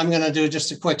 I'm going to do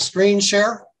just a quick screen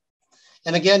share.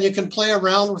 And again, you can play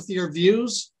around with your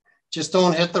views. Just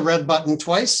don't hit the red button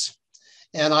twice.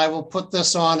 And I will put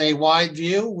this on a wide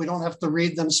view. We don't have to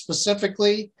read them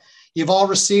specifically. You've all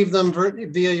received them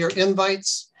via your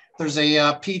invites. There's a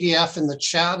PDF in the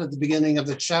chat at the beginning of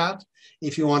the chat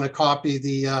if you want to copy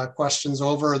the questions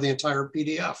over, or the entire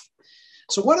PDF.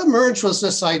 So what emerged was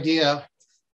this idea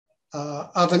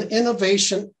of an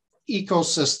innovation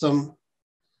ecosystem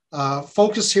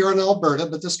focus here in Alberta,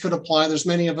 but this could apply. There's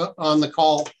many of it on the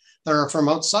call that are from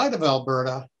outside of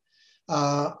Alberta.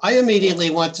 I immediately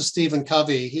went to Stephen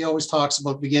Covey. He always talks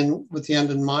about begin with the end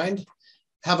in mind.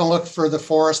 Have a look for the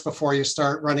forest before you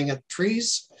start running at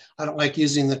trees. I don't like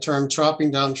using the term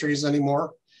chopping down trees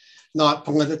anymore. Not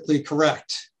politically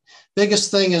correct.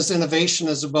 Biggest thing is innovation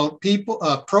is about people,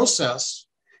 process,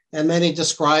 and many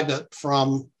describe it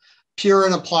from pure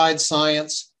and applied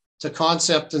science to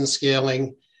concept and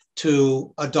scaling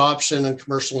to adoption and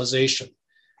commercialization.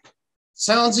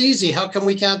 Sounds easy. How come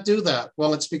we can't do that?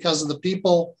 Well, it's because of the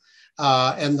people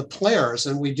and the players,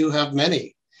 and we do have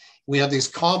many. We have these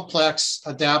complex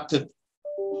adaptive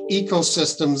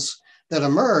ecosystems that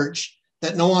emerge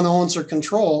that no one owns or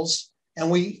controls, and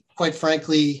we, quite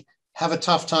frankly, have a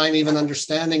tough time even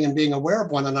understanding and being aware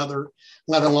of one another,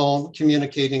 let alone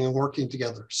communicating and working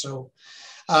together. So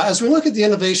as we look at the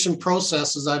innovation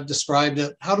process, as I've described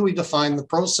it, how do we define the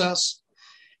process?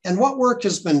 And what work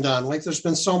has been done? Like, there's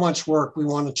been so much work. We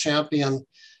want to champion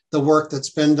the work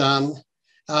that's been done.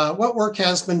 What work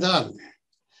has been done?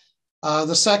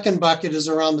 The second bucket is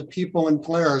around the people and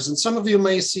players. And some of you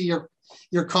may see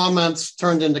your comments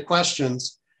turned into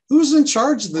questions. Who's in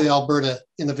charge of the Alberta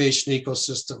innovation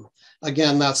ecosystem?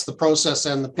 Again, that's the process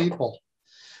and the people.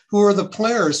 Who are the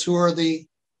players? Who are the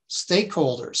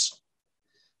stakeholders?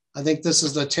 I think this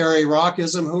is the Terry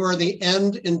Rockism. Who are the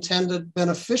end intended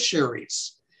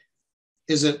beneficiaries?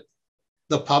 Is it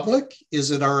the public?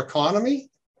 Is it our economy?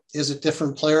 Is it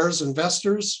different players,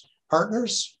 investors,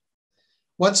 partners?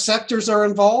 What sectors are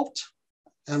involved?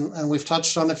 And we've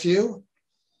touched on a few.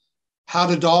 How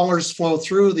do dollars flow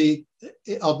through the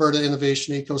Alberta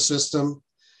innovation ecosystem?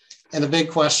 And a big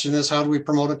question is, how do we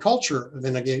promote a culture of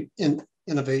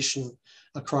innovation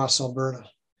across Alberta?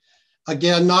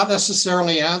 Again, not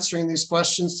necessarily answering these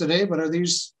questions today, but are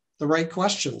these the right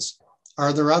questions?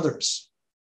 Are there others?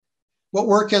 What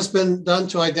work has been done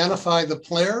to identify the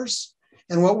players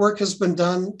and what work has been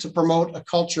done to promote a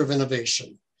culture of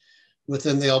innovation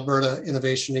within the Alberta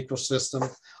innovation ecosystem.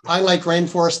 I like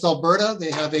Rainforest Alberta.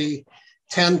 They have a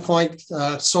 10-point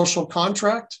social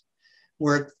contract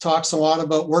where it talks a lot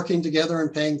about working together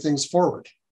and paying things forward.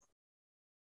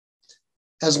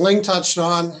 As Ling touched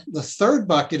on, the third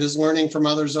bucket is learning from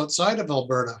others outside of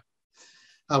Alberta.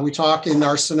 We talk in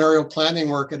our scenario planning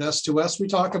work at S2S, we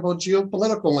talk about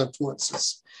geopolitical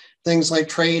influences, things like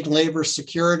trade, labor,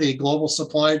 security, global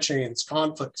supply chains,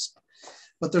 conflicts.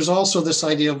 But there's also this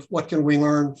idea of what can we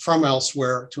learn from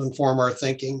elsewhere to inform our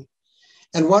thinking,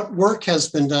 and what work has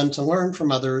been done to learn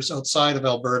from others outside of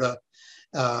Alberta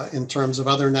in terms of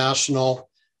other national,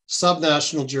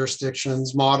 subnational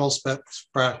jurisdictions, models, best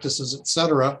practices, et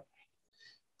cetera.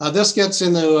 This gets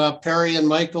into Perry and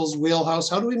Michael's wheelhouse.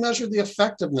 How do we measure the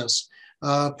effectiveness?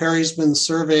 Perry's been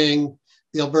surveying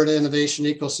the Alberta innovation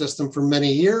ecosystem for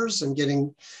many years and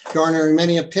garnering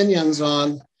many opinions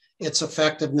on its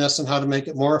effectiveness and how to make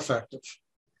it more effective.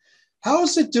 How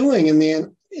is it doing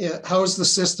how is the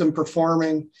system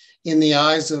performing in the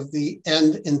eyes of the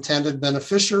end intended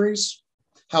beneficiaries?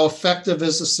 How effective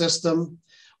is the system?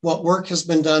 What work has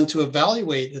been done to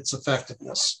evaluate its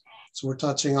effectiveness? So we're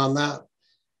touching on that.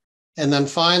 And then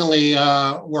finally,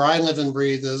 where I live and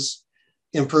breathe is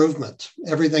improvement.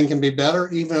 Everything can be better,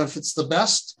 even if it's the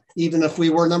best, even if we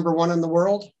were #1 in the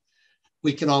world,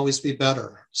 we can always be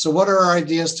better. So what are our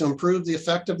ideas to improve the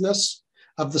effectiveness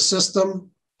of the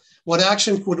system? What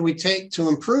action would we take to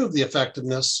improve the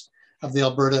effectiveness of the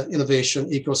Alberta innovation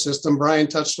ecosystem? Brian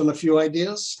touched on a few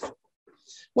ideas.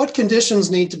 What conditions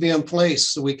need to be in place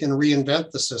so we can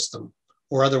reinvent the system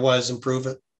or otherwise improve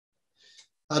it?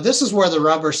 This is where the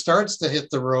rubber starts to hit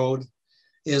the road,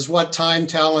 is what time,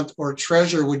 talent, or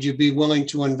treasure would you be willing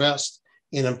to invest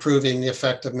in improving the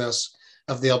effectiveness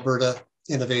of the Alberta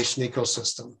innovation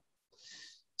ecosystem?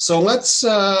 So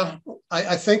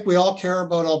I think we all care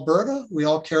about Alberta. We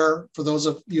all care, for those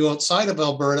of you outside of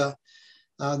Alberta,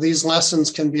 these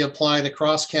lessons can be applied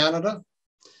across Canada.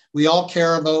 We all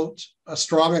care about a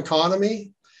strong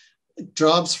economy,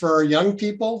 jobs for our young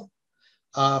people,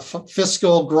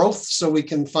 fiscal growth so we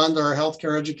can fund our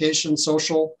healthcare, education,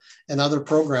 social, and other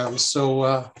programs.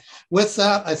 So with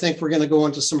that, I think we're going to go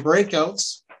into some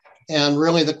breakouts. And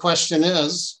really the question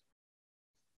is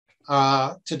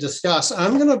to discuss.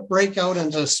 I'm going to break out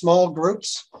into small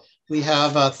groups. We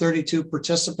have 32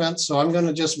 participants, so I'm going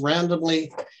to just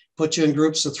randomly put you in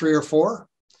groups of 3 or 4.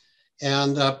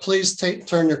 And please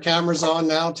turn your cameras on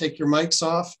now, take your mics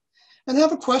off, and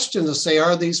have a question to say,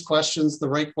 are these questions the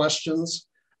right questions?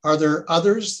 Are there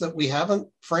others that we haven't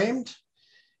framed?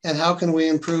 And how can we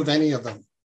improve any of them?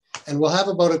 And we'll have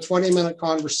about a 20-minute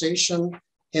conversation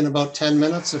in about 10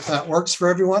 minutes, if that works for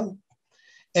everyone.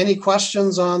 Any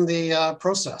questions on the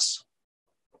process?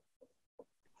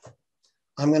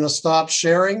 I'm going to stop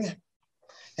sharing.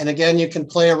 And again, you can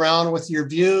play around with your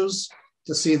views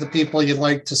to see the people you'd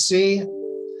like to see.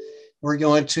 We're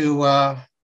going to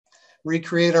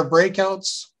recreate our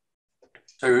breakouts.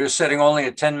 So you're setting only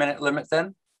a 10-minute limit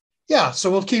then? Yeah, so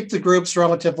we'll keep the groups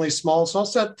relatively small. So I'll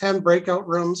set 10 breakout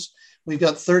rooms. We've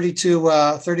got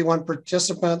 31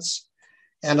 participants,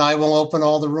 and I will open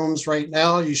all the rooms right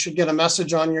now. You should get a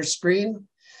message on your screen,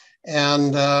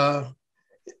 and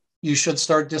you should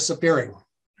start disappearing.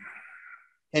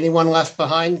 Anyone left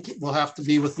behind will have to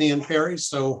be with me and Perry,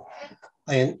 so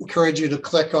I encourage you to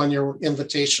click on your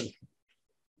invitation.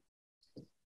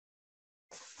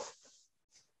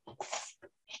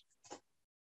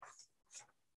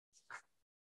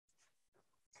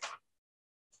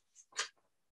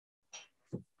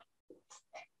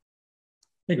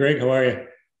 Hey, Greg, how are you?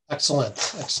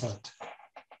 Excellent, excellent.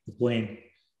 Wayne.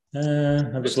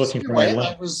 I'm just looking for my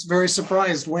link. I was very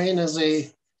surprised. Wayne is a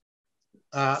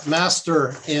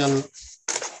master in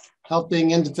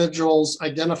helping individuals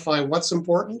identify what's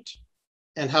important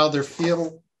and how they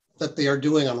feel that they are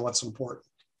doing on what's important.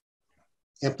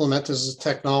 Implement this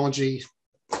technology,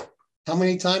 how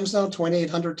many times now?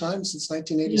 2,800 times since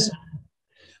 1987? Yeah.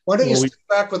 Why don't you stick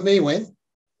back with me, Wayne?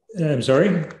 I'm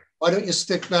sorry? Why don't you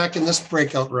stick back in this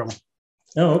breakout room?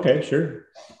 Oh, okay, sure.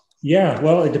 Yeah,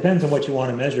 well, it depends on what you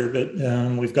want to measure, but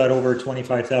we've got over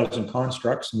 25,000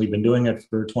 constructs, and we've been doing it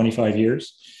for 25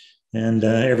 years, and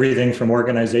everything from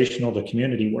organizational to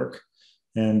community work.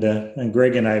 And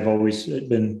Greg and I have always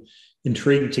been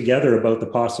intrigued together about the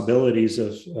possibilities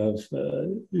of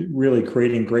really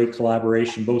creating great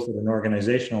collaboration, both at an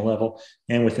organizational level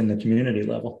and within the community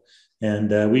level.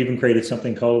 And we even created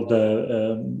something called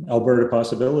Alberta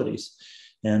Possibilities.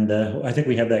 And I think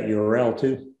we have that URL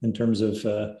too, in terms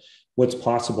of what's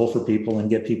possible for people and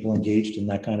get people engaged in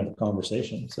that kind of a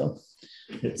conversation. So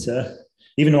it's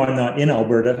even though I'm not in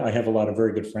Alberta, I have a lot of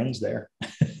very good friends there.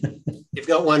 You've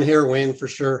got one here, Wayne, for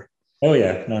sure. Oh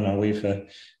yeah, no, we've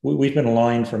been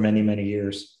aligned for many, many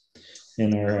years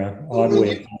in our odd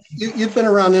way. You've been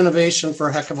around innovation for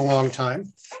a heck of a long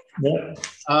time. Yeah.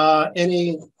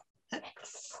 Is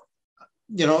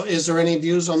there any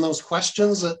views on those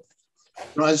questions that,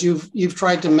 as you've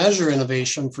tried to measure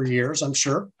innovation for years, I'm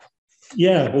sure?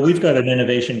 Yeah, well, we've got an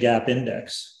innovation gap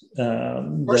index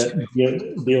that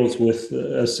deals with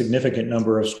a significant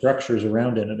number of structures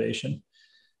around innovation.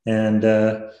 And,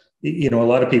 a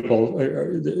lot of people,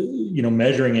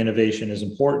 measuring innovation is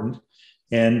important.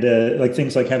 And like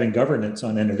things like having governance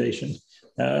on innovation.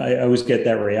 I always get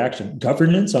that reaction.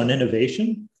 Governance on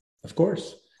innovation? Of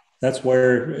course. That's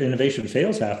where innovation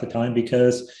fails half the time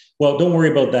because, well, don't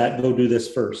worry about that. Go do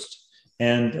this first.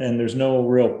 And there's no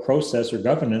real process or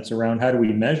governance around how do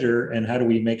we measure and how do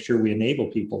we make sure we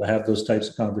enable people to have those types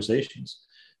of conversations.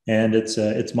 And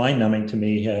it's mind-numbing to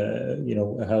me,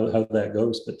 how that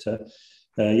goes. But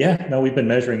we've been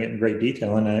measuring it in great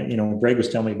detail. And Greg was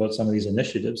telling me about some of these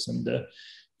initiatives,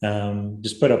 and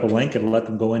just put up a link and let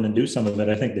them go in and do some of it.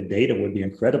 I think the data would be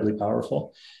incredibly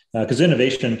powerful because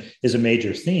innovation is a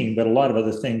major theme, but a lot of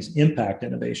other things impact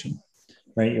innovation.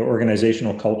 Right, your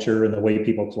organizational culture and the way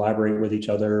people collaborate with each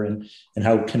other and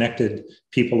how connected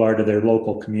people are to their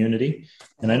local community.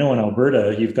 And I know in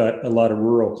Alberta, you've got a lot of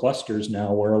rural clusters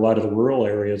now where a lot of the rural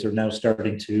areas are now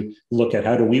starting to look at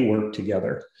how do we work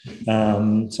together.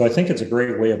 So I think it's a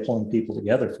great way of pulling people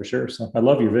together for sure. So I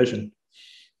love your vision.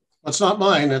 It's not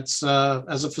mine. It's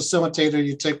as a facilitator,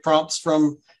 you take prompts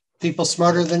from people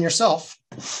smarter than yourself.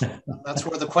 That's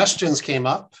where the questions came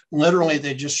up. Literally,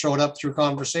 they just showed up through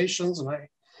conversations, and I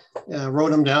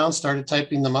wrote them down, started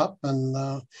typing them up,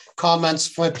 and comments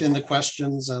flipped into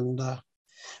questions. And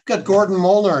got Gordon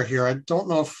Molnar here. I don't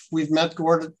know if we've met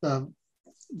Gordon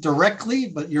directly,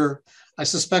 but I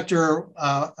suspect you're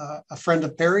a friend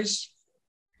of Perry's.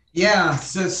 Yeah,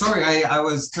 so sorry, I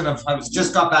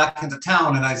just got back into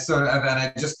town, and I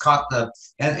just caught the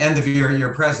end of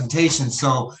your presentation.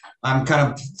 So I'm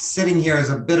kind of sitting here as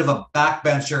a bit of a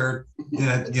backbencher, in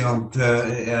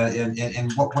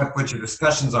what your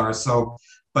discussions are. So,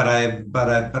 but I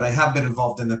have been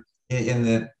involved in the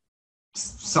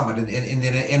somewhat in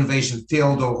the innovation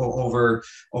field over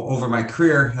my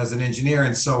career as an engineer,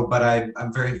 and so. But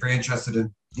I'm very, very interested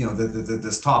in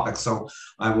this topic. So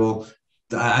I'll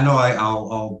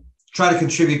try to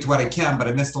contribute to what I can, but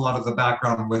I missed a lot of the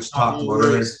background which talked about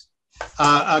earlier.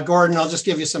 Gordon, I'll just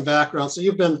give you some background. So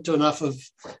you've been to enough of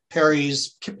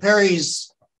Perry's. Perry's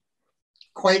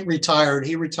quite retired.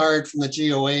 He retired from the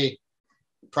GOA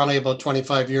probably about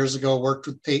 25 years ago, worked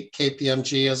with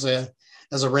KPMG as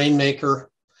a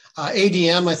rainmaker.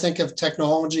 ADM, I think, of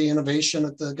technology innovation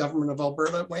at the government of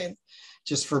Alberta, Wayne,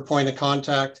 just for point of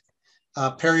contact.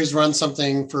 Perry's run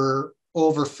something for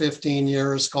over 15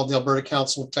 years called the Alberta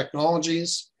Council of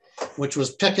Technologies, which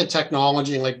was pick a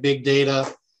technology like big data,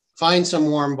 find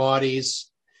some warm bodies,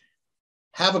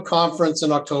 have a conference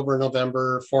in October,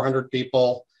 November, 400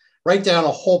 people, write down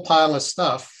a whole pile of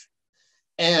stuff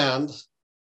and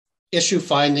issue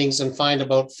findings and find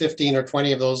about 15 or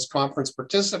 20 of those conference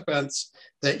participants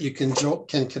that you can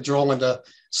cajole into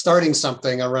starting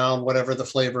something around whatever the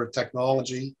flavor of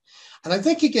technology. And I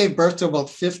think he gave birth to about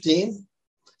 15.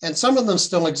 And some of them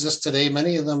still exist today.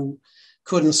 Many of them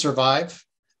couldn't survive.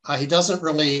 He doesn't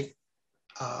really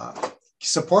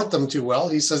support them too well.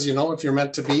 He says, if you're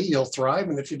meant to be, you'll thrive.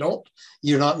 And if you don't,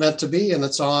 you're not meant to be. And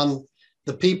it's on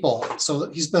the people. So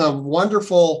he's been a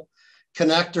wonderful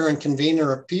connector and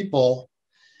convener of people.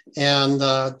 And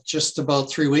just about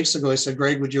 3 weeks ago, he said,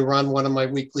 Greg, would you run one of my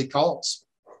weekly calls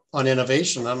on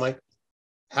innovation? I'm like,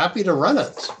 happy to run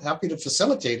it, happy to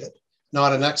facilitate it,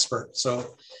 not an expert.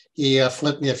 So he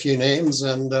flipped me a few names,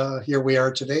 and here we are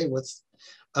today with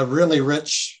a really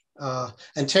rich,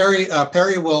 and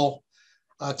Perry will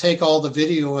take all the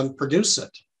video and produce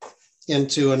it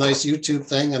into a nice YouTube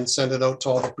thing and send it out to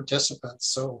all the participants.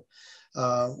 So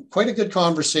quite a good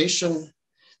conversation.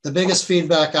 The biggest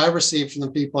feedback I received from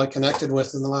the people I connected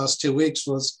with in the last 2 weeks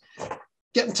was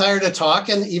getting tired of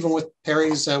talking, even with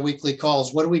Perry's weekly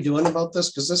calls. What are we doing about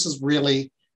this? Because this is really,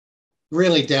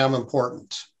 really damn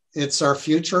important. It's our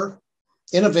future.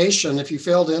 Innovation, if you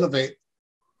fail to innovate,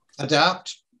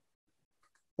 adapt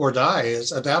or die,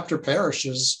 is adapt or perish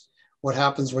is what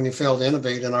happens when you fail to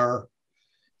innovate in our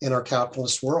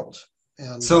capitalist world.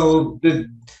 And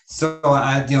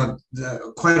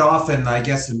quite often, I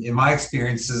guess in my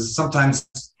experiences, sometimes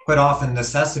quite often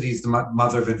necessity is the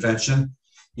mother of invention.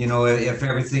 If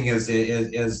everything is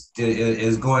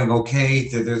going okay,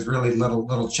 there's really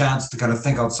little chance to kind of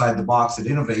think outside the box and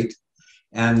innovate.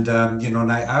 And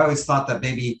and I always thought that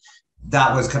maybe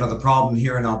that was kind of the problem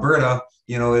here in Alberta,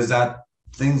 is that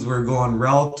things were going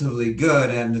relatively good,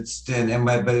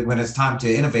 but when it's time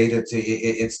to innovate,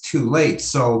 it's too late.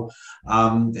 So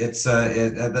it's I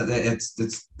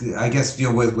guess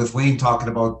with Wayne talking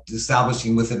about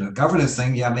establishing within a governance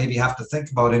thing, yeah, maybe you have to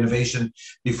think about innovation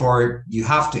before you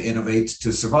have to innovate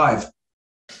to survive.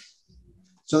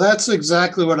 So that's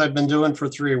exactly what I've been doing for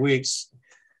 3 weeks.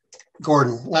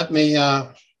 Gordon, let me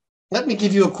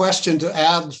give you a question to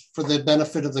add for the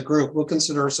benefit of the group. We'll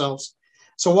consider ourselves.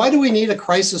 So why do we need a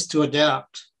crisis to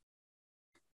adapt?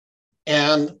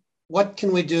 And what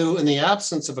can we do in the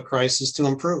absence of a crisis to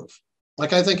improve?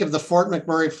 Like I think of the Fort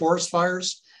McMurray forest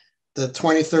fires, the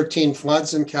 2013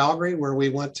 floods in Calgary, where we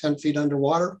went 10 feet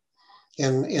underwater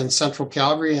in central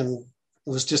Calgary, and it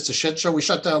was just a shit show. We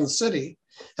shut down the city,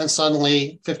 and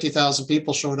suddenly 50,000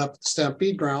 people showed up at the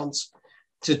Stampede grounds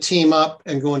to team up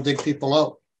and go and dig people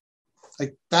out.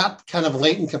 Like that kind of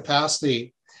latent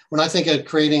capacity, when I think of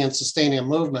creating and sustaining a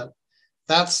movement,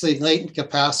 that's the latent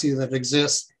capacity that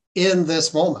exists in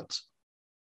this moment.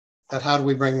 And how do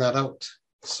we bring that out?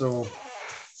 So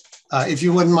if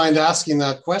you wouldn't mind asking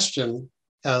that question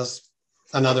as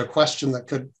another question that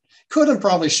could and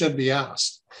probably should be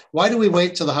asked. Why do we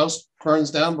wait till the house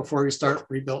burns down before we start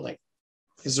rebuilding?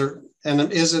 Is there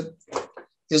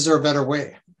a better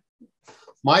way?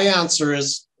 My answer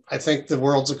is, I think the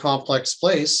world's a complex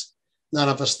place. None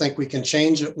of us think we can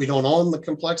change it. We don't own the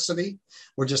complexity.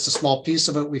 We're just a small piece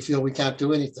of it. We feel we can't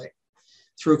do anything.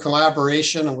 Through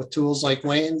collaboration and with tools like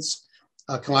Wayne's,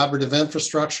 collaborative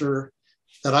infrastructure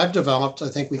that I've developed, I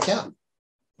think we can.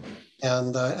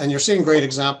 And you're seeing great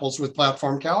examples with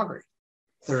Platform Calgary.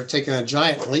 They're taking a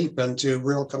giant leap into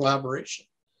real collaboration.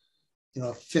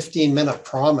 15-minute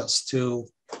promise to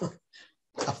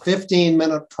a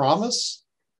 15-minute promise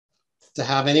to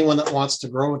have anyone that wants to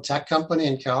grow a tech company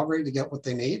in Calgary to get what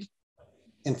they need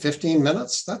in 15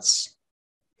 minutes. That's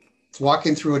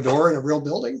walking through a door in a real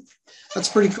building. That's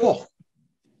pretty cool.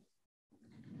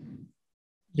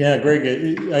 Yeah,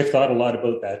 Greg, I've thought a lot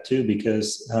about that too,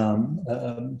 because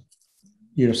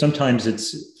sometimes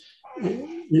it's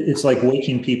like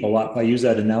waking people up. I use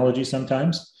that analogy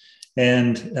sometimes,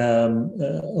 and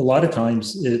a lot of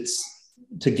times it's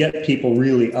to get people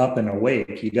really up and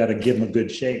awake. You got to give them a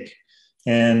good shake.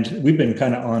 And we've been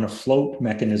kind of on a float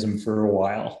mechanism for a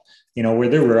while, where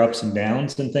there were ups and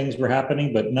downs and things were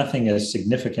happening, but nothing as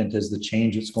significant as the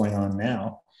change that's going on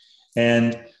now.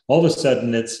 And all of a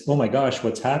sudden it's, oh my gosh,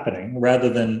 what's happening?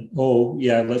 Rather than, oh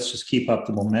yeah, let's just keep up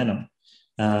the momentum.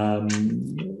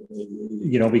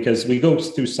 Because we go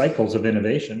through cycles of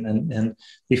innovation. And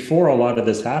before a lot of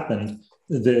this happened,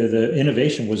 the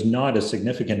innovation was not as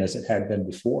significant as it had been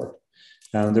before.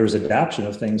 There was adaptation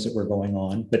of things that were going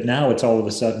on, but now it's all of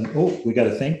a sudden, oh, we got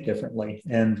to think differently.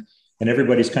 And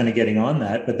everybody's kind of getting on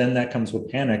that, but then that comes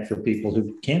with panic for people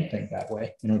who can't think that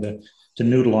way, to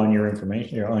noodle on your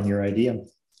information or on your idea.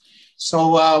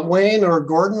 So Wayne or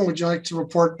Gordon, would you like to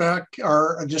report back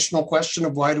our additional question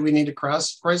of why do we need a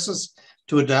crisis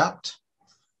to adapt?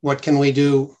 What can we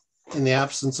do in the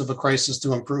absence of a crisis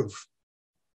to improve?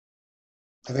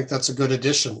 I think that's a good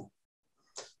addition.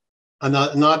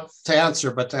 Not to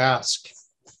answer, but to ask.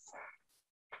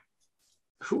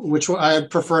 Which I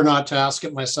prefer not to ask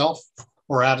it myself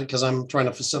or add it because I'm trying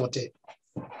to facilitate.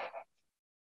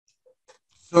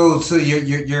 So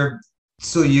you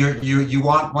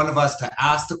want one of us to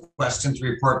ask the question to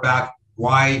report back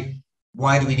why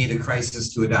do we need a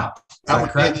crisis to adapt? That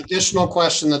would be an additional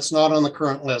question that's not on the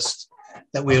current list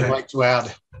that we would like to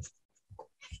add.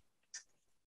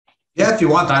 Yeah, if you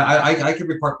want, I can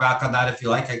report back on that if you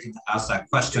like. I can ask that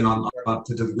question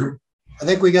to the group. I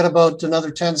think we got about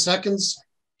another 10 seconds.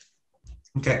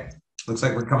 Okay, looks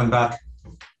like we're coming back.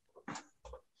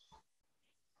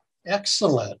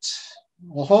 Excellent.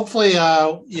 Well, hopefully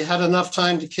you had enough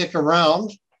time to kick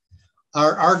around.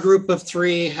 Our group of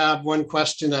 3 have one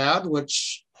question to add,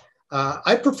 which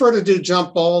I prefer to do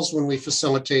jump balls when we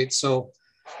facilitate. So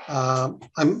I'm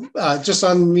just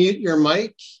unmute your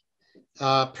mic.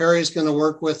 Perry's going to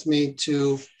work with me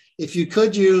to, if you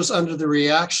could use under the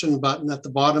reaction button at the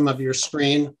bottom of your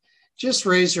screen, just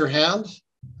raise your hand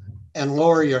and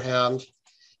lower your hand.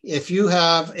 If you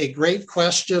have a great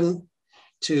question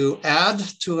to add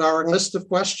to our list of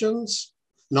questions,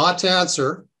 not to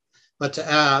answer, but to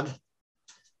add,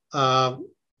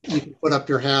 you can put up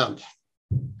your hand.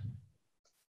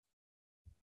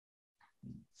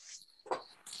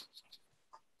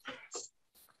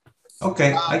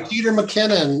 Okay. Peter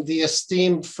McKinnon, the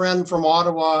esteemed friend from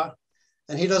Ottawa,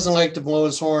 and he doesn't like to blow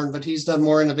his horn, but he's done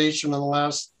more innovation in the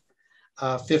last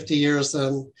 50 years.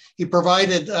 And he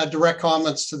provided direct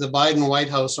comments to the Biden White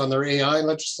House on their AI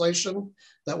legislation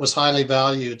that was highly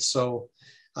valued. So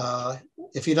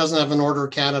if he doesn't have an Order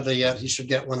of Canada yet, he should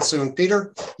get one soon.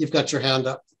 Peter, you've got your hand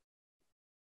up.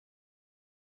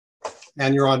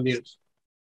 And you're on mute.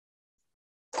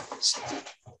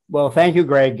 Well, thank you,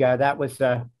 Greg. That was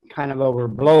kind of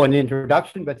overblown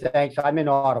introduction, but thanks. I'm in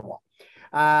Ottawa.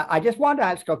 I just wanted to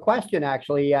ask a question,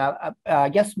 actually. I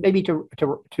guess maybe to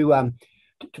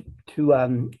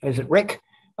is it Rick,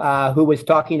 who was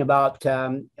talking about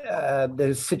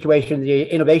the situation, the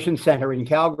Innovation Center in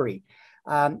Calgary.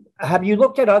 Have you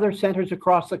looked at other centers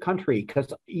across the country?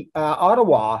 Because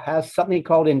Ottawa has something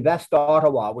called Invest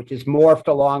Ottawa, which is morphed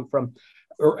along from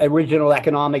original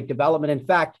economic development. In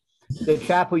fact, the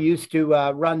chap who used to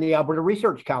run the Alberta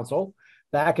Research Council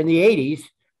back in the 80s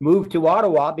moved to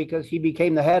Ottawa because he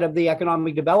became the head of the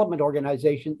economic development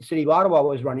organization the city of Ottawa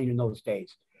was running in those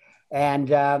days. And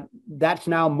that's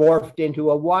now morphed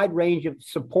into a wide range of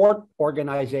support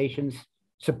organizations,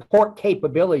 support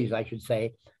capabilities, I should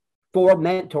say, for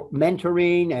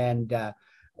mentoring and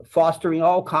fostering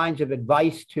all kinds of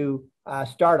advice to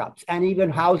startups and even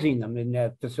housing them in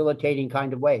a facilitating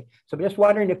kind of way. So I'm just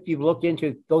wondering if you've looked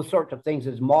into those sorts of things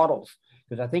as models,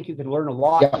 because I think you could learn a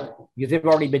lot because they've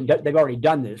already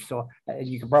done this. So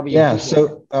you could probably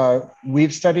so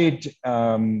we've studied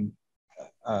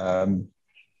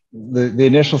the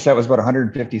initial set was about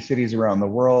 150 cities around the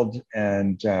world,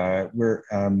 and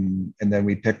and then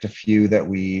we picked a few that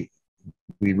we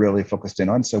really focused in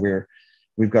on. So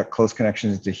we've got close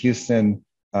connections to Houston,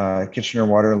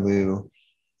 Kitchener-Waterloo,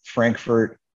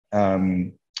 Frankfurt,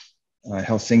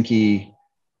 Helsinki,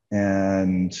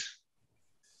 and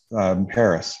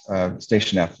Paris,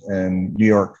 Station F, and New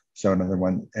York, so another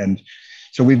one. And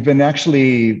so we've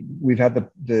had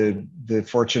the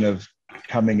fortune of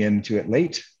coming into it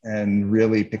late and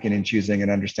really picking and choosing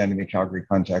and understanding the Calgary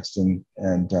context and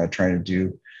trying to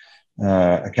do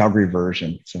a Calgary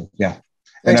version. So yeah,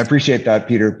 and I appreciate that,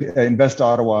 Peter. Invest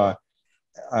Ottawa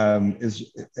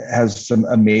has some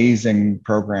amazing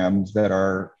programs that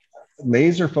are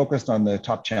laser focused on the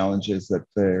top challenges that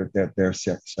their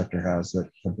sector has that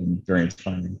have been very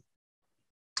inspiring.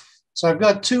 So I've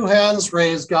got two hands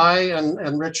raised, Guy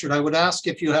and Richard. I would ask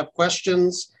if you have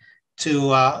questions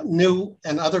to new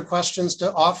and other questions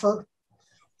to offer,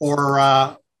 or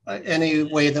any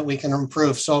way that we can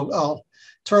improve. So I'll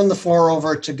turn the floor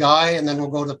over to Guy, and then we'll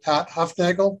go to Pat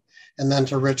Huffnagel, and then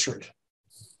to Richard.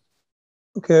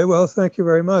 Okay, well, thank you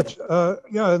very much.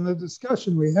 Yeah, in the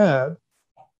discussion we had,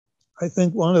 I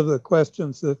think one of the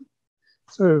questions that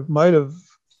sort of might have,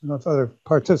 I don't know if other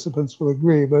participants will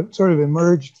agree, but sort of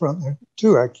emerged from there,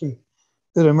 two actually,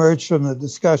 that emerged from the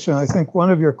discussion. I think one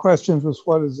of your questions was,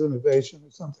 what is innovation,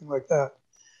 or something like that.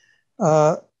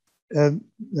 And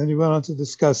then you went on to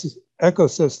discuss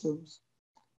ecosystems.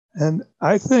 And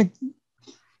I think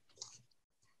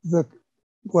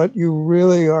what you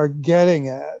really are getting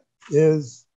at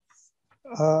is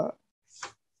the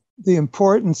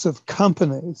importance of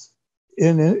companies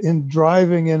in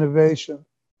driving innovation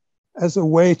as a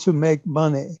way to make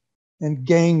money and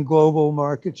gain global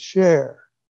market share.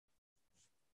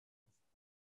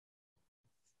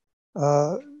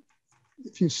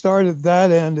 If you start at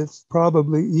that end, it's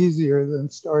probably easier than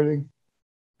starting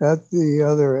at the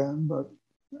other end.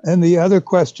 And the other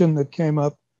question that came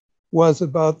up was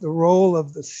about the role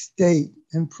of the state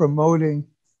in promoting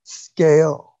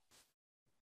scale.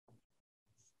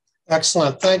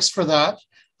 Excellent, thanks for that.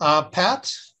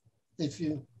 Pat, if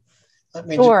you let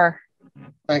me. Sure.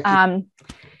 Thank you.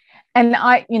 And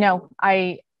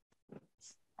I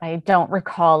don't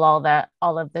recall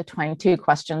all of the 22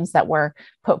 questions that were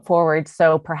put forward,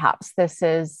 so perhaps this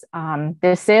is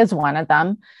one of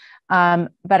them.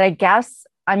 But I guess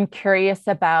I'm curious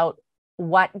about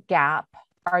what gap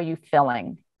are you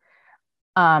filling?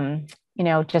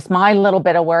 Just my little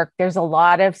bit of work. There's a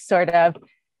lot of sort of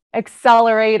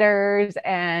accelerators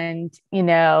and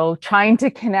trying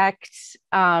to connect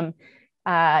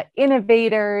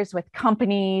innovators with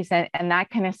companies and that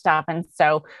kind of stuff. And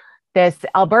so this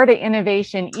Alberta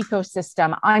innovation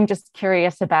ecosystem, I'm just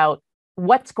curious about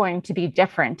what's going to be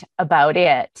different about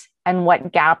it and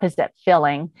what gap is it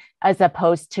filling, as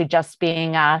opposed to just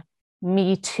being a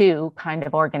Me Too kind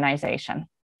of organization.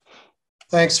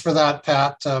 Thanks for that,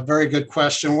 Pat. Very good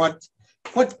question. What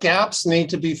gaps need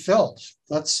to be filled?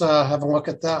 Let's have a look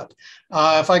at that.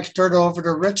 If I could turn it over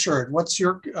to Richard, what's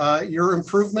your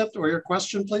improvement or your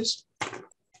question, please?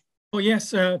 Oh,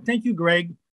 yes. Thank you,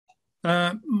 Greg.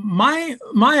 My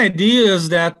idea is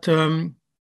that,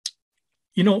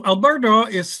 Alberta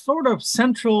is sort of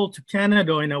central to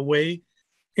Canada in a way,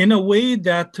 in a way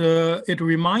that it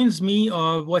reminds me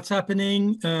of what's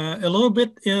happening a little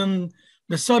bit in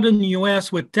the southern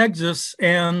U.S. with Texas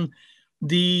and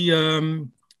the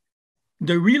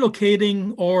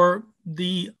relocating or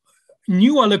the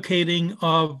new allocating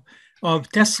of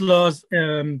Tesla's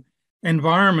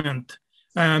environment.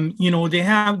 They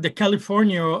have the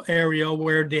California area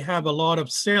where they have a lot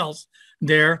of sales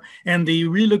there, and they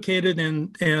relocated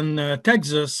in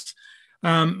Texas.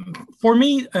 For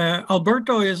me,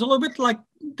 Alberta is a little bit like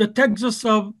the Texas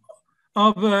of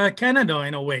Canada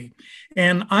in a way.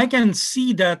 And I can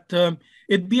see that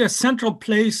it'd be a central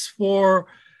place for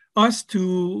us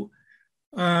to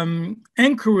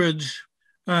encourage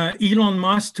Elon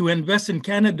Musk to invest in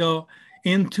Canada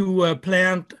into a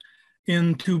plant,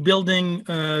 into building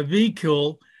a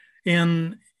vehicle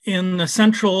in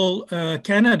central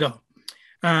Canada.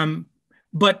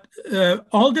 But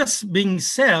all this being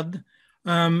said,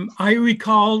 I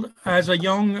recall as a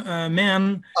young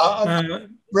man.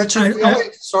 Richard,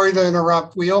 sorry to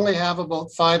interrupt. We only have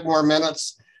about 5 more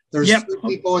minutes. There's 2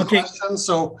 people with questions,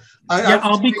 so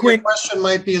I'll be quick. The question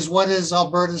might be: what is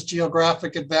Alberta's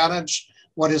geographic advantage?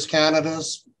 What is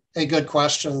Canada's? A good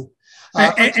question.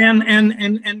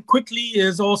 And quickly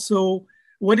is also,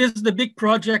 what is the big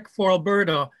project for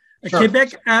Alberta? Sure.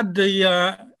 Quebec had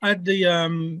the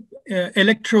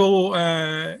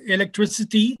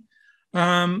electricity.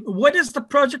 What is the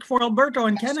project for Alberta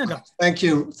and Canada? Thank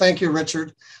you,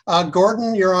 Richard.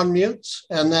 Gordon, you're on mute,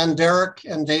 and then Derek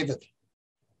and David.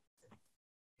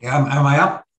 Yeah, am I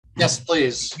up? Yes,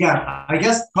 please. Yeah, I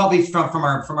guess probably from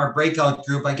our breakout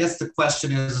group, I guess the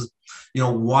question is,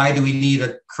 why do we need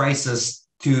a crisis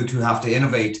to have to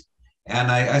innovate?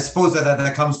 And I suppose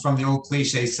that comes from the old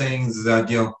cliche sayings that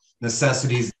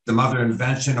necessity is the mother of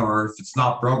invention, or if it's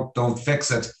not broke, don't fix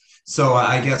it. So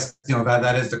I guess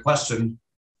that is the question.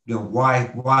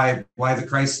 Why the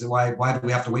crisis? Why do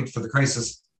we have to wait for the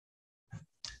crisis?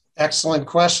 Excellent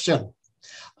question.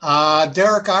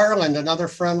 Derek Ireland, another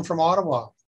friend from Ottawa.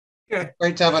 Yeah.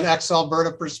 Great to have an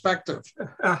ex-Alberta perspective.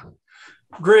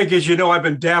 Greg, as you know, I've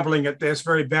been dabbling at this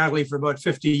very badly for about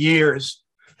 50 years.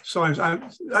 So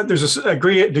there's a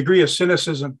degree of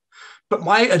cynicism. But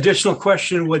my additional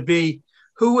question would be,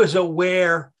 who is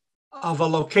aware of a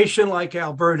location like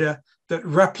Alberta that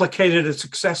replicated a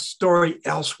success story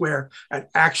elsewhere and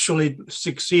actually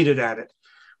succeeded at it?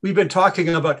 We've been talking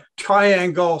about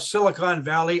Triangle, Silicon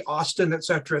Valley, Austin, et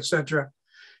cetera, et cetera.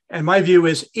 And my view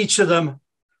is each of them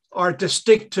are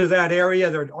distinct to that area.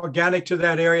 They're organic to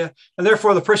that area. And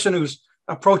therefore, the person whose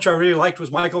approach I really liked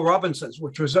was Michael Robinson's,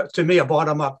 which was, to me, a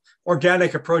bottom-up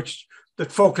organic approach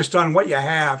that focused on what you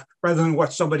have rather than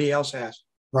what somebody else has.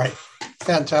 Right.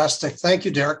 Fantastic. Thank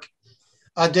you, Derek.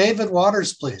 David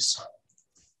Waters, please.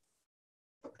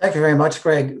 Thank you very much,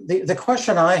 Greg. The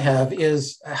question I have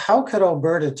is, how could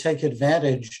Alberta take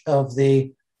advantage of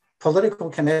the political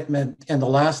commitment in the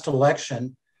last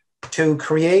election to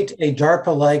create a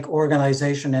DARPA-like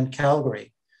organization in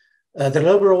Calgary? The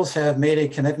Liberals have made a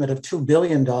commitment of $2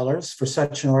 billion for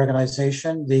such an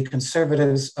organization, the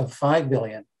Conservatives of $5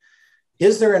 billion.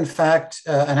 Is there, in fact,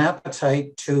 an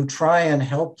appetite to try and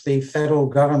help the federal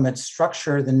government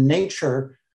structure the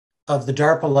nature of the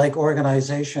DARPA-like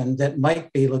organization that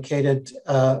might be located,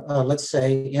 let's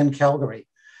say, in Calgary?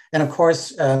 And of course,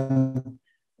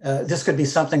 this could be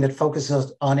something that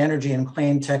focuses on energy and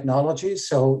clean technologies,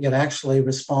 so it actually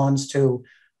responds to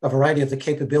a variety of the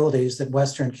capabilities that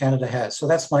Western Canada has. So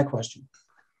that's my question.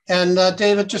 And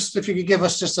David, just if you could give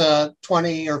us just a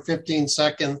 20 or 15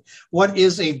 second, what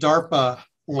is a DARPA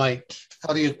like?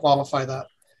 How do you qualify that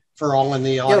for all in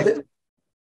the audience?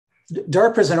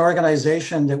 DARPA is an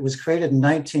organization that was created in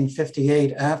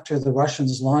 1958 after the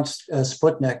Russians launched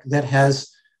Sputnik that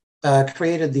has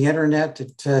created the internet.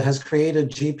 It has created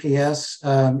GPS.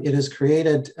 It has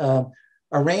created a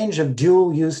range of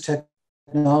dual use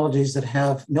technologies that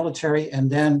have military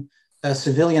and then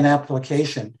civilian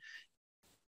application.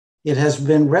 It has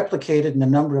been replicated in a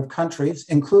number of countries,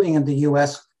 including in the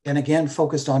US, and again,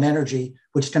 focused on energy,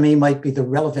 which to me might be the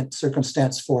relevant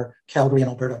circumstance for Calgary and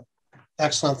Alberta.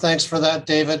 Excellent. Thanks for that,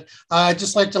 David. I'd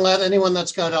just like to let anyone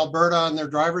that's got Alberta on their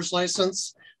driver's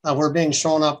license, we're being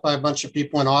shown up by a bunch of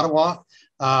people in Ottawa.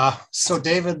 So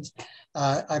David,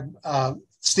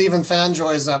 Stephen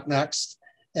Fanjoy is up next,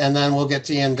 and then we'll get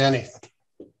to Ian Denny.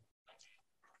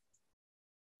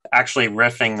 Actually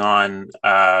riffing on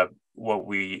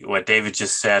what David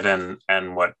just said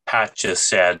and what Pat just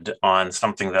said on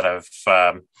something that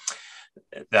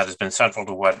that has been central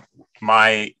to what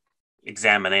my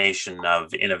examination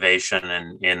of innovation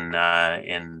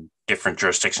in different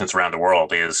jurisdictions around the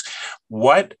world is,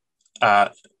 what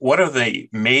what are the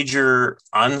major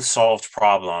unsolved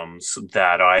problems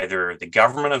that either the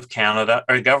government of Canada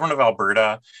or the government of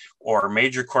Alberta or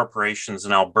major corporations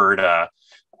in Alberta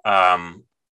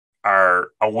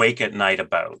are awake at night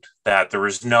about, that there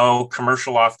is no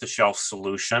commercial off-the-shelf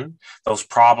solution. Those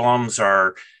problems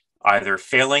are either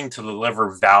failing to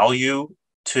deliver value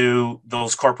to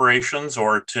those corporations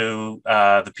or to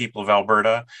the people of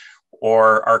Alberta,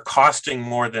 or are costing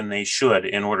more than they should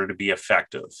in order to be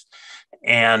effective.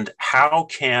 And how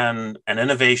can an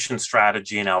innovation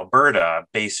strategy in Alberta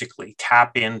basically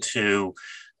tap into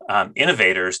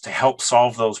innovators to help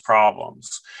solve those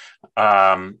problems?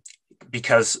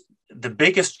 Because the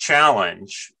biggest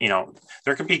challenge,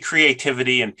 there can be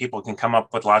creativity and people can come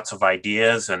up with lots of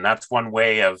ideas, and that's one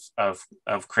way of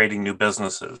creating new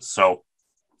businesses. So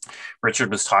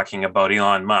Richard was talking about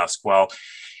Elon Musk. Well,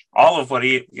 all of what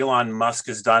Elon Musk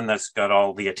has done that's got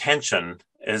all the attention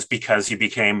is because he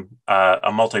became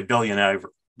a multi-billionaire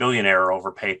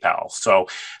over PayPal. So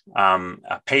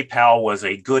PayPal was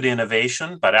a good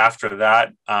innovation, but after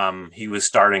that, he was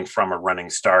starting from a running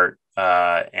start.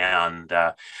 But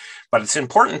it's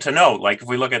important to note, like if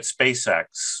we look at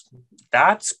SpaceX,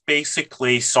 that's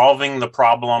basically solving the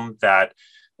problem that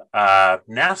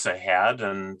NASA had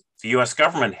and the US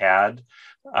government had.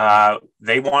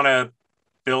 They want to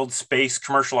build space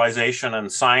commercialization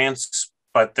and science,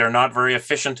 but they're not very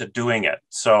efficient at doing it.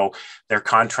 So they're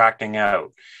contracting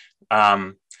out.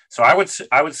 So I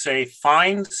would say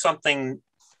find something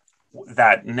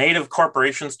that native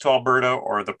corporations to Alberta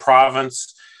or the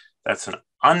province, that's an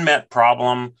unmet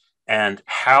problem. And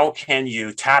how can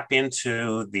you tap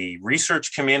into the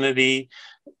research community,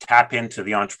 tap into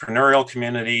the entrepreneurial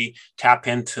community, tap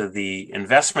into the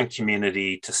investment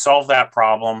community to solve that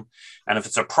problem? And if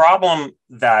it's a problem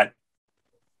that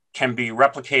can be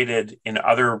replicated in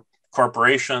other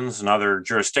corporations and other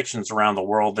jurisdictions around the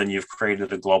world, then you've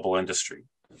created a global industry.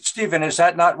 Stephen, is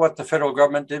that not what the federal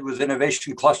government did with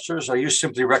innovation clusters? Are you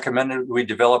simply recommending we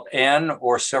develop an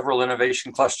or several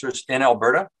innovation clusters in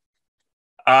Alberta?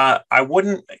 I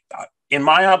wouldn't, in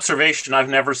my observation, I've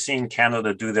never seen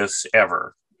Canada do this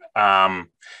ever.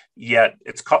 Yet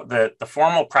it's called, the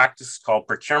formal practice is called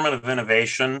procurement of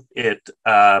innovation. It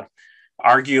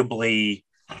arguably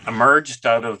emerged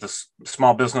out of the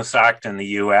Small Business Act in the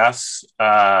US.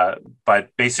 But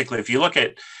basically, if you look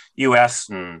at US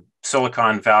and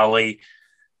Silicon Valley,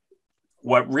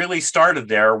 what really started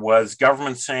there was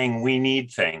government saying we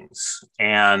need things.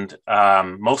 And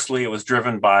mostly it was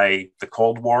driven by the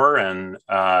Cold War and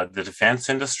the defense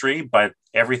industry, but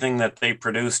everything that they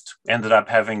produced ended up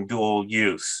having dual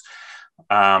use.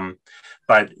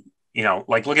 But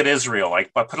like look at Israel. I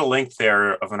put a link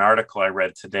there of an article I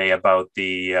read today about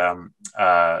the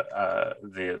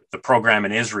program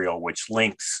in Israel, which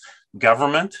links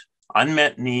government,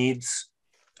 unmet needs,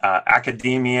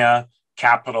 academia,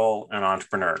 capital, and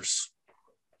entrepreneurs.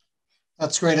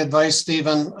 That's great advice,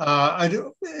 Stephen.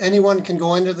 Anyone can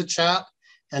go into the chat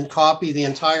and copy the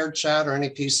entire chat or any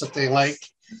piece that they like.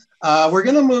 We're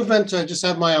going to move into, just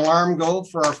have my alarm go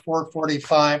for our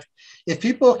 4:45. If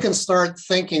people can start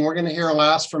thinking, we're going to hear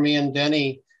last from Ian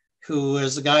Denny, who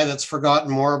is the guy that's forgotten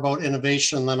more about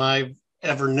innovation than I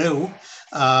ever knew.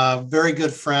 Very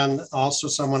good friend, also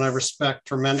someone I respect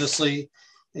tremendously.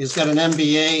 He's got an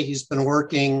MBA. He's been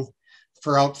working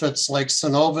for outfits like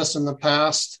Synovus in the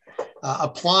past,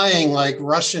 applying like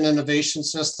Russian innovation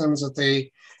systems that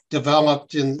they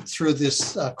developed through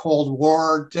this Cold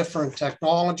War, different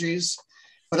technologies.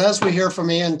 But as we hear from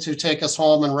Ian to take us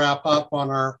home and wrap up on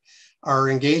our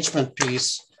engagement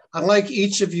piece, I'd like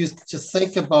each of you to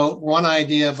think about one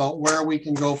idea about where we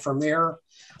can go from here.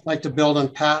 I'd like to build on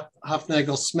Pat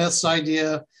Huffnagel-Smith's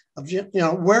idea of,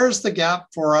 where's the gap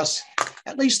for us,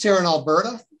 at least here in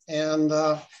Alberta? And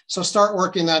so start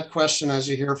working that question as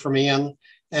you hear from Ian,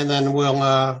 and then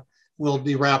we'll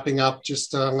be wrapping up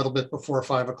just a little bit before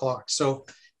 5 o'clock. So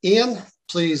Ian,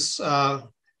 please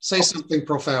say something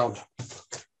profound.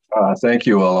 Thank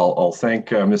you. I'll thank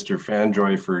Mr.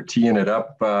 Fanjoy for teeing it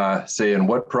up, saying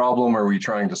what problem are we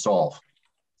trying to solve?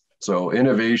 So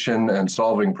innovation and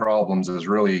solving problems is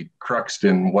really cruxed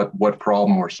in what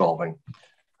problem we're solving.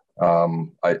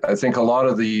 I think a lot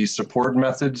of the support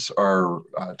methods are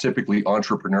typically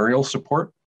entrepreneurial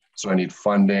support. So I need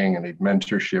funding, I need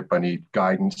mentorship, I need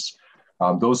guidance.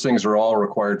 Those things are all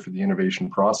required for the innovation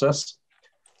process.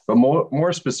 But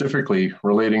more specifically,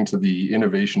 relating to the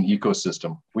innovation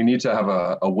ecosystem, we need to have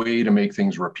a way to make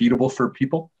things repeatable for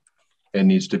people. It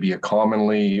needs to be a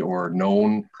commonly or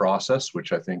known process,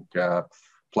 which I think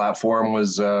Platform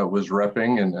was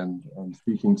repping and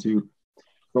speaking to.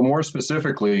 But more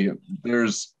specifically,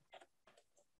 there's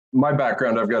my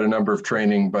background, I've got a number of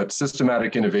training, but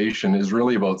systematic innovation is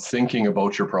really about thinking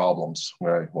about your problems.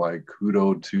 Why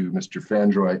kudo to Mr.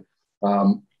 Fandroy.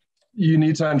 You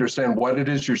need to understand what it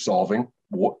is you're solving,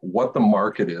 what the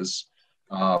market is.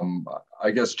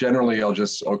 I guess generally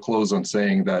I'll close on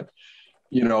saying that,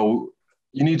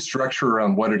 you need structure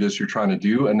around what it is you're trying to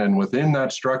do. And then within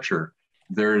that structure,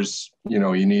 there's,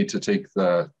 you need to take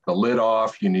the lid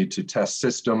off, you need to test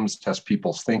systems, test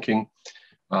people's thinking.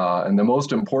 And the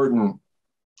most important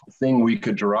thing we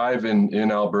could derive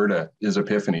in Alberta is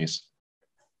epiphanies.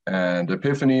 And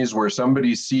epiphanies where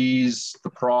somebody sees the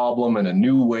problem in a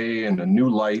new way, in a new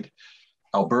light.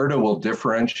 Alberta will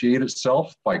differentiate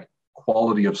itself by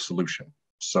quality of solution.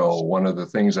 So one of the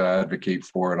things I advocate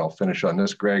for, and I'll finish on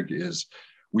this, Greg, is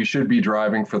we should be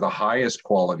driving for the highest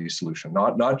quality solution,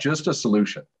 not just a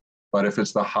solution, but if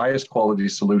it's the highest quality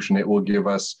solution, it will give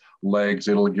us legs,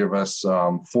 it'll give us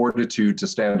fortitude to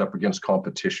stand up against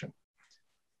competition.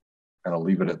 And I'll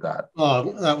leave it at that.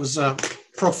 That was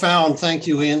profound. Thank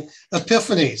you, Ian.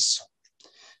 Epiphanies.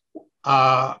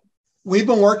 We've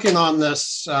been working on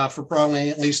this for probably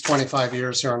at least 25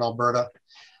 years here in Alberta,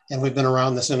 and we've been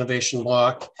around this innovation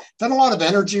block. Done a lot of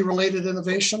energy-related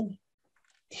innovation.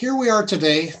 Here we are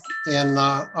today in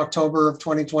October of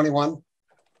 2021.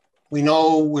 We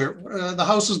know the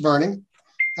house is burning.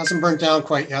 Hasn't burnt down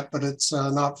quite yet, but it's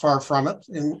not far from it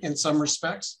in some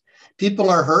respects. People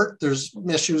are hurt. There's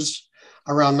issues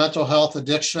around mental health,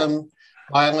 addiction,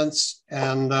 violence,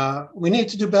 and we need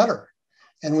to do better.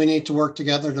 And we need to work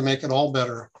together to make it all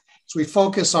better. So we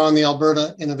focus on the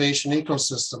Alberta innovation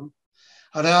ecosystem.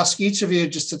 I'd ask each of you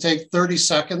just to take 30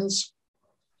 seconds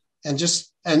and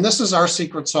this is our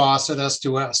secret sauce at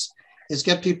S2S, is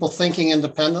get people thinking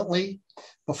independently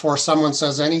before someone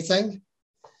says anything.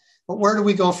 But where do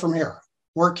we go from here?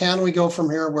 Where can we go from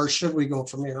here? Where should we go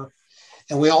from here?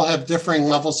 And we all have differing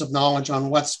levels of knowledge on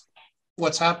what's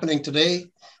happening today,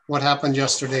 what happened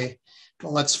yesterday.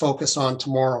 But let's focus on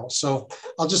tomorrow. So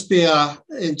I'll just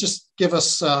give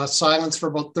us silence for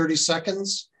about 30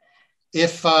 seconds.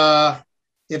 If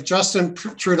Justin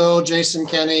Trudeau, Jason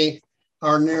Kenney,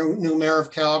 our new mayor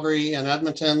of Calgary and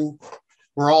Edmonton,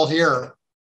 we're all here,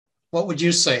 what would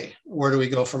you say? Where do we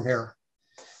go from here?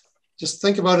 Just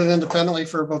think about it independently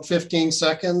for about 15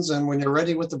 seconds. And when you're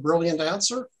ready with the brilliant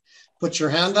answer, put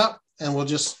your hand up and we'll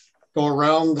just go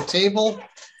around the table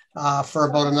for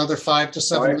about another 5 to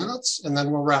 7 minutes, and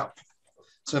then we'll wrap.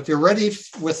 So if you're ready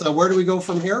with where do we go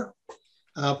from here,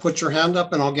 put your hand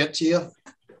up and I'll get to you.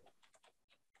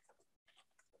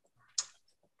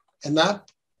 And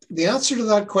the answer to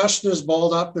that question is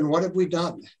balled up in what have we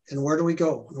done and where do we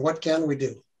go and what can we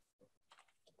do?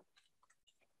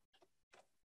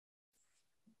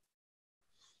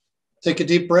 Take a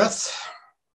deep breath.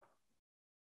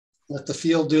 Let the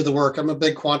field do the work. I'm a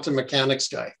big quantum mechanics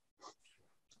guy.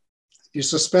 If you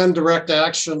suspend direct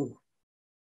action,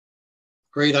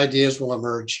 great ideas will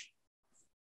emerge.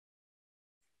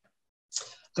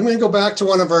 I'm going to go back to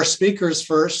one of our speakers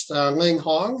first, Ling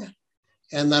Hong,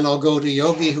 and then I'll go to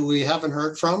Yogi, who we haven't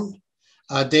heard from,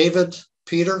 David,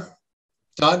 Peter,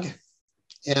 Doug,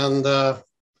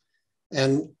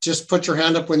 and just put your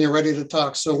hand up when you're ready to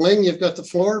talk. So Ling, you've got the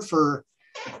floor for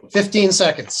 15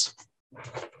 seconds.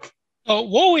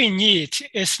 What we need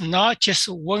is not just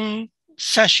one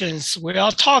sessions. We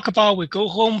all talk about, we go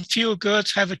home, feel good,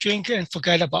 have a drink and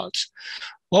forget about.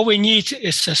 What we need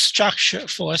is a structure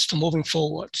for us to moving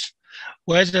forward.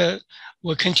 Whether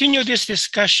we'll continue this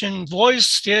discussion,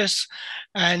 voice this,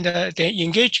 and they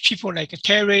engage people like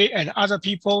Terry and other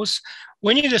peoples.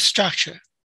 We need a structure.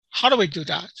 How do we do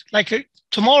that? Like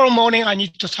tomorrow morning, I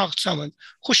need to talk to someone.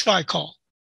 Who should I call?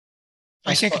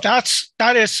 I think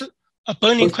that is a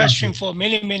burning question for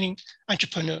many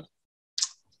entrepreneurs.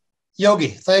 Yogi,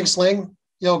 thanks, Ling.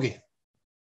 Yogi.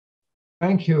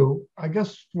 Thank you. I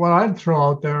guess what I'd throw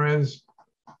out there is,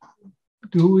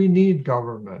 do we need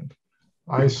government?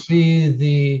 I see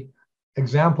the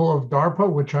example of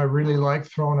DARPA, which I really like,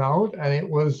 thrown out, and it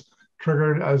was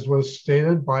triggered, as was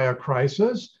stated, by a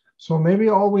crisis. So maybe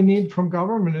all we need from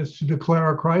government is to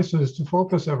declare a crisis to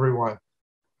focus everyone.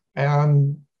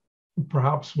 And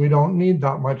perhaps we don't need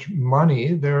that much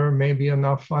money. There may be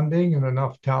enough funding and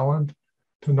enough talent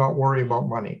to not worry about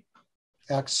money.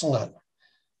 Excellent.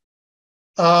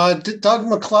 Doug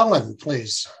McClellan,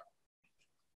 please.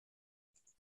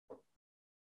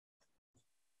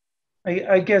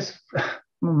 I guess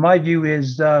my view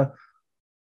is the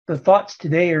thoughts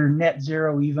today are net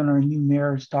zero. Even our new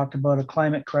mayor has talked about a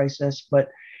climate crisis, but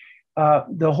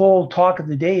the whole talk of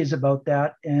the day is about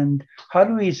that. And how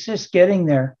do we assist getting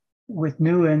there with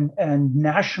new and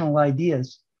national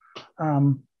ideas?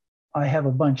 I have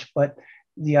a bunch, but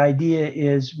the idea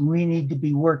is we need to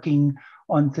be working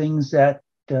on things that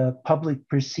the public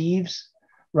perceives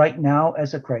right now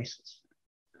as a crisis.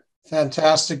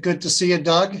 Fantastic. Good to see you,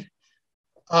 Doug.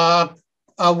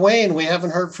 Wayne, we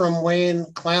haven't heard from Wayne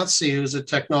Clancy, who's a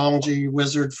technology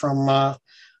wizard from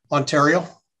Ontario.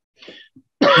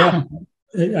 Yeah,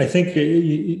 I think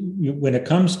when it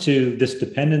comes to this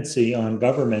dependency on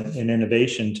government and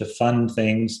innovation to fund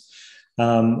things,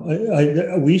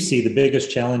 we see the biggest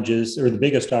challenges or the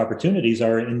biggest opportunities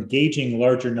are engaging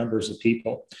larger numbers of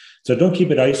people. So don't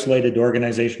keep it isolated to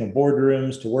organizational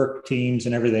boardrooms, to work teams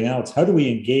and everything else. How do we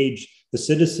engage the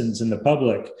citizens and the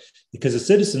public? Because the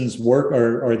citizens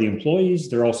are the employees.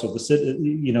 They're also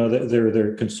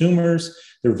they're consumers,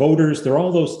 they're voters, they're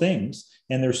all those things.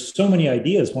 And there's so many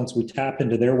ideas once we tap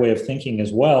into their way of thinking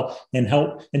as well and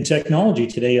help. And technology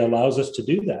today allows us to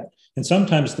do that. And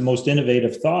sometimes the most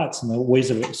innovative thoughts and the ways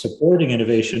of supporting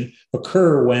innovation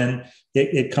occur when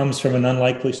it comes from an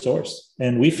unlikely source.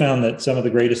 And we found that some of the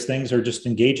greatest things are just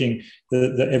engaging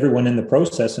everyone in the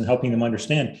process and helping them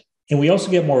understand. And we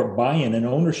also get more buy-in and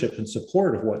ownership and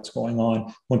support of what's going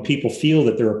on when people feel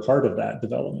that they're a part of that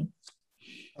development.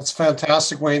 That's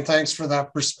fantastic, Wayne. Thanks for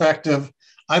that perspective.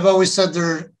 I've always said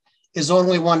there is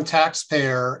only one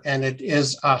taxpayer, and it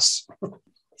is us.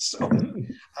 So,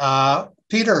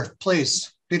 Peter,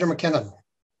 please. Peter McKinnon.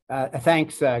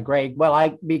 Thanks, Greg. Well,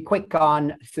 I'd be quick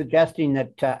on suggesting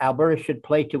that Alberta should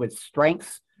play to its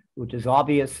strengths, which is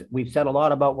obvious. We've said a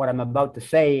lot about what I'm about to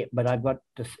say, but I've got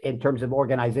to, in terms of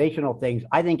organizational things,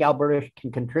 I think Alberta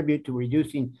can contribute to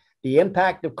reducing the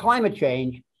impact of climate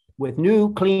change with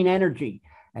new clean energy.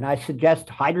 And I suggest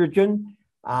hydrogen.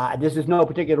 This is no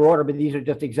particular order, but these are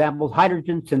just examples.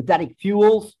 Hydrogen, synthetic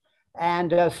fuels,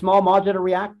 and small modular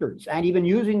reactors, and even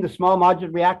using the small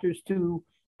modular reactors to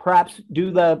perhaps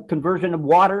do the conversion of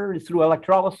water through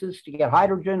electrolysis to get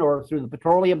hydrogen, or through the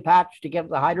petroleum patch to get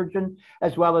the hydrogen,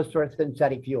 as well as sort of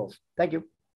synthetic fuels. Thank you.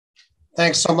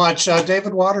 Thanks so much.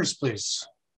 David Waters, please.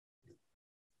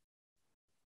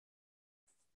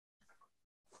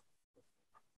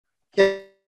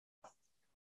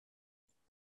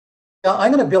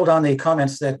 I'm going to build on the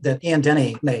comments that Ian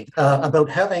Denny made about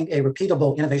having a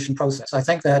repeatable innovation process. I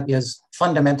think that is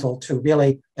fundamental to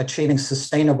really achieving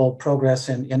sustainable progress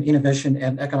in innovation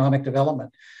and economic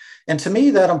development. And to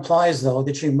me, that implies, though,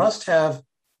 that you must have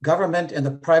government and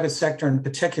the private sector in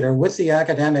particular, with the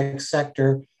academic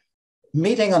sector,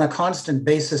 meeting on a constant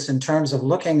basis in terms of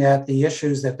looking at the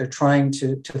issues that they're trying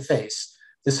to face.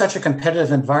 There's such a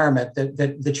competitive environment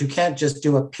that you can't just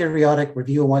do a periodic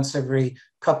review once every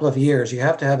couple of years. You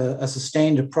have to have a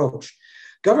sustained approach.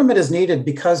 Government is needed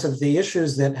because of the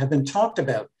issues that have been talked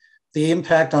about: the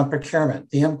impact on procurement,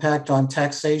 the impact on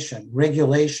taxation,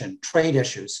 regulation, trade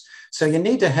issues. So you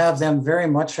need to have them very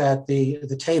much at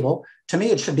the table. To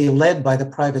me, it should be led by the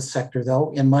private sector,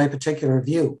 though, in my particular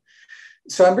view.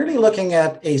 So I'm really looking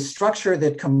at a structure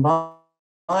that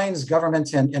combines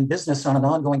government and business on an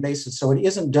ongoing basis, so it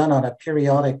isn't done on a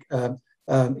periodic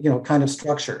kind of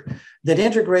structure that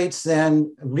integrates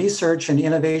then research and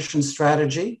innovation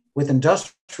strategy with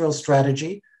industrial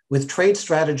strategy, with trade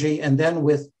strategy, and then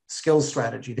with skills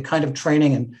strategy, the kind of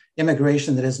training and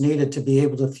immigration that is needed to be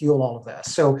able to fuel all of that.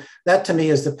 So that, to me,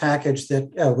 is the package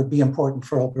that would be important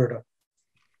for Alberta.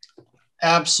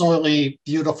 Absolutely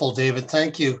beautiful, David.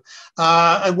 Thank you.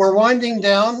 We're winding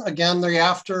down again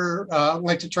thereafter. I'd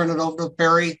like to turn it over to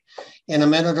Perry in a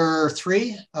minute or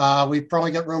three. We've probably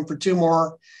got room for two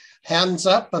more hands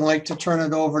up. I'd like to turn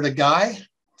it over to Guy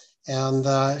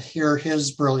and hear his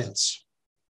brilliance.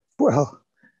 Well,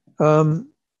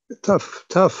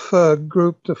 tough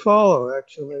group to follow,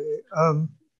 actually.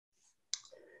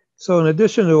 So in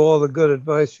addition to all the good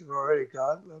advice you've already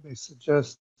got, let me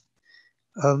suggest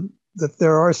that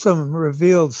there are some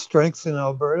revealed strengths in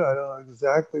Alberta. I don't know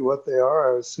exactly what they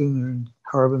are. I assume they're in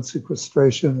carbon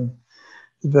sequestration and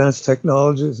advanced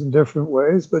technologies in different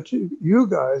ways, but you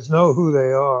guys know who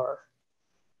they are.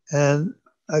 And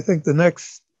I think the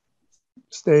next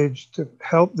stage to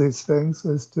help these things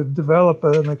is to develop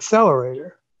an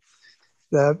accelerator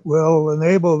that will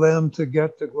enable them to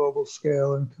get to global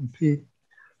scale and compete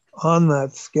on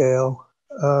that scale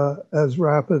as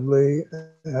rapidly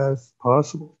as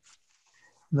possible.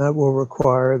 And that will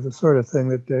require the sort of thing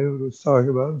that David was talking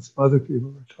about and some other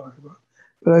people were talking about.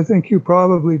 But I think you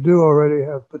probably do already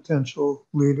have potential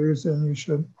leaders, and you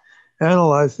should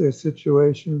analyze their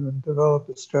situation and develop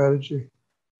a strategy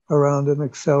around an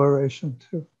acceleration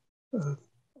to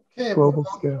global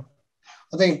scale.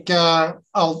 I think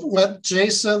I'll let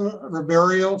Jason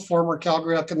Ribeiro, former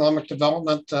Calgary Economic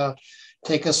Development,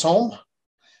 take us home.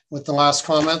 with the last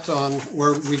comment on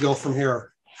where we go from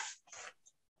here.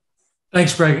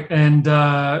 Thanks, Greg. And,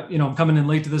 I'm coming in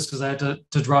late to this because I had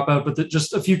to drop out, but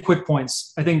just a few quick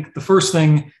points. I think the first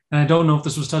thing, and I don't know if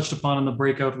this was touched upon in the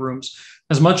breakout rooms,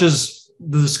 as much as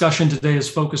the discussion today is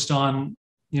focused on,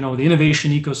 the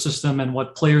innovation ecosystem and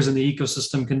what players in the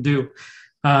ecosystem can do,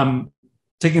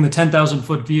 taking the 10,000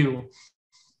 foot view,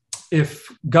 if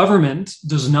government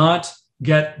does not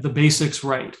get the basics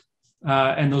right,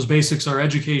 and those basics are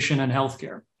education and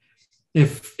healthcare,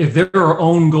 if there are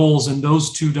own goals in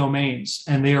those two domains,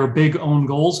 and they are big own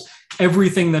goals,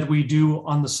 everything that we do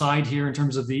on the side here in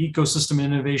terms of the ecosystem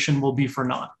innovation will be for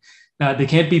naught. They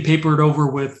can't be papered over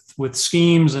with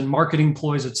schemes and marketing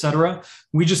ploys, et cetera.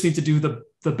 We just need to do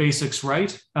the basics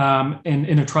right,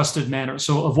 in a trusted manner.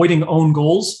 So avoiding own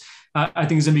goals, I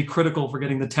think is going to be critical for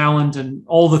getting the talent and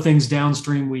all the things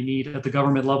downstream we need at the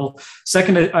government level.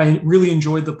 Second, I really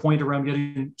enjoyed the point around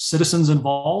getting citizens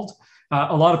involved.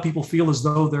 A lot of people feel as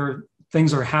though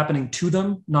things are happening to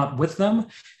them, not with them.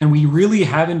 And we really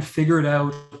haven't figured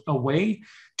out a way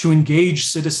to engage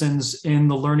citizens in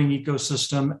the learning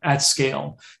ecosystem at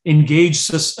scale, engage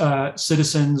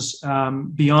citizens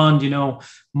beyond,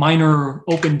 minor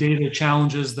open data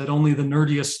challenges that only the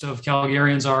nerdiest of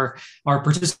Calgarians are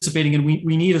participating in.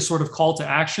 We need a sort of call to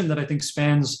action that I think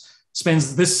spans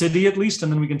this city at least,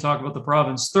 and then we can talk about the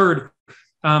province. Third,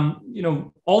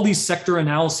 all these sector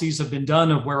analyses have been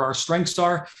done of where our strengths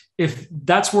are. If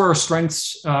that's where our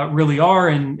strengths really are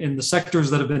in the sectors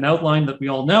that have been outlined that we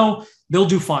all know, they'll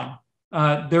do fine.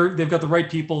 They've got the right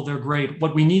people. They're great.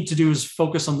 What we need to do is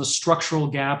focus on the structural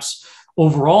gaps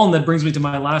overall. And that brings me to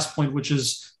my last point, which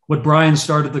is what Brian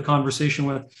started the conversation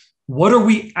with. What are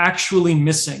we actually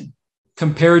missing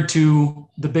compared to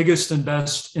the biggest and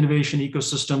best innovation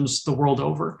ecosystems the world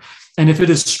over? And if it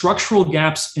is structural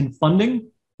gaps in funding,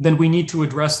 then we need to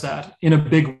address that in a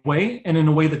big way and in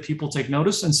a way that people take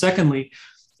notice. And secondly,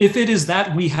 if it is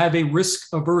that we have a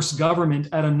risk-averse government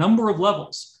at a number of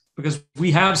levels, because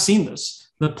we have seen this,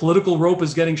 the political rope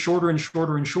is getting shorter and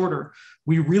shorter and shorter,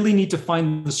 we really need to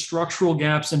find the structural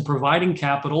gaps in providing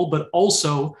capital, but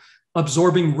also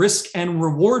absorbing risk and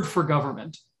reward for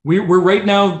government. We're right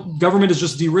now, government is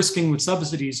just de-risking with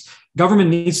subsidies.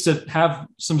 Government needs to have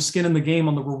some skin in the game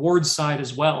on the reward side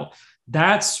as well.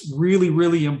 That's really,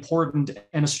 really important,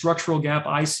 and a structural gap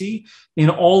I see in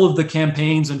all of the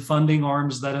campaigns and funding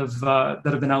arms that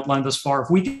have been outlined thus far. If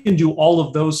we can do all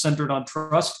of those centered on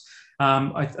trust,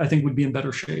 I think we'd be in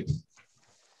better shape.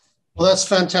 Well, that's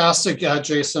fantastic,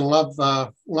 Jason. Love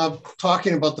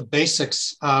talking about the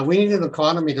basics. We need an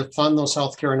economy to fund those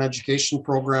healthcare and education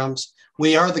programs.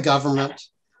 We are the government.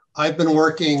 I've been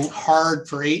working hard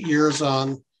for 8 years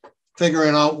on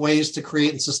figuring out ways to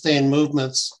create and sustain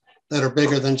movements that are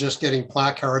bigger than just getting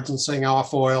placards and saying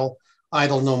off oil,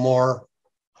 idle no more,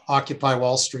 Occupy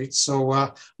Wall Street.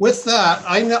 So with that,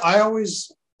 I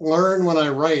always learn when I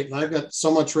write, and I've got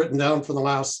so much written down for the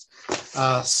last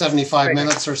 75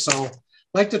 minutes or so. I'd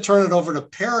like to turn it over to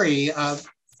Perry.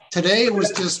 Today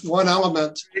was just one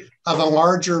element of a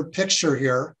larger picture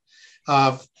here.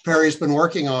 Perry's been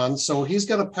working on. So he's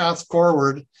got a path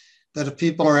forward that if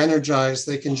people are energized,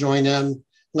 they can join in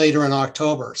later in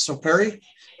October. So Perry,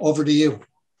 over to you.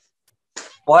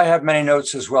 Well, I have many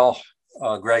notes as well,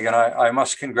 Greg, and I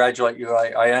must congratulate you.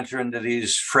 I enter into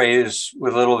these frays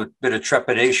with a little bit of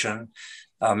trepidation.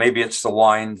 Maybe it's the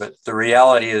wine, but the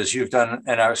reality is you've done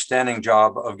an outstanding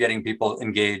job of getting people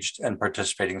engaged and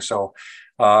participating. So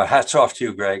hats off to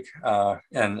you, Greg,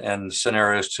 and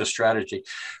scenarios to strategy.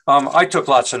 I took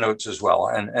lots of notes as well.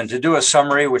 And to do a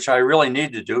summary, which I really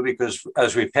need to do, because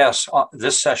as we pass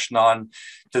this session on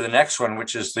to the next one,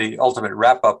 which is the ultimate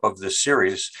wrap up of this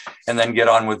series, and then get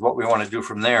on with what we want to do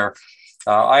from there,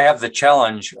 I have the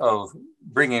challenge of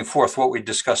bringing forth what we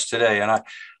discussed today. And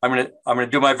I'm going to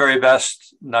do my very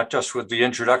best, not just with the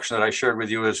introduction that I shared with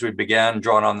you as we began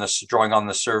drawing on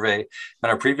the survey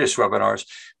and our previous webinars,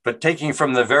 but taking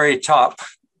from the very top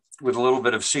with a little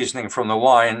bit of seasoning from the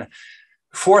wine,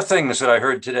 4 things that I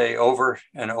heard today over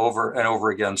and over and over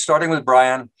again, starting with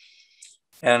Brian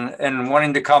and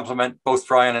wanting to compliment both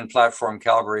Brian and Platform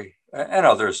Calgary and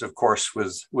others, of course,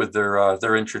 with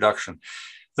their introduction.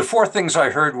 The 4 things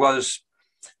I heard was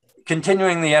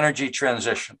continuing the energy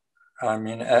transition. I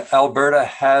mean, Alberta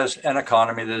has an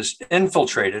economy that is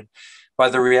infiltrated by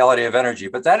the reality of energy,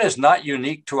 but that is not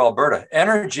unique to Alberta.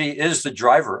 Energy is the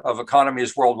driver of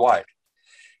economies worldwide.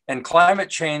 And climate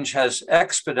change has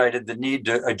expedited the need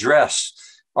to address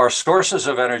our sources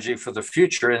of energy for the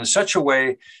future in such a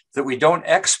way that we don't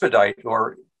expedite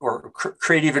or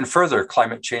create even further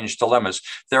climate change dilemmas.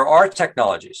 There are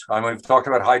technologies. I mean, we've talked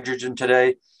about hydrogen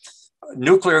today.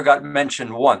 nuclear got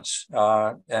mentioned once,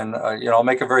 and I'll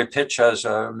make a very pitch as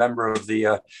a member of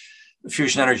the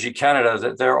Fusion Energy Canada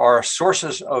that there are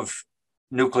sources of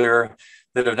nuclear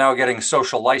that are now getting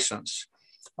social license.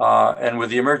 And with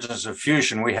the emergence of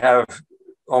fusion, we have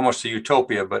almost a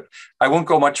utopia, but I won't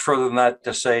go much further than that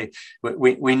to say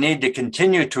we need to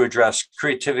continue to address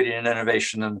creativity and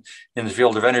innovation in the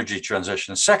field of energy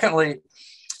transition. Secondly,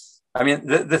 I mean,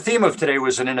 the theme of today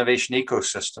was an innovation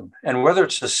ecosystem. And whether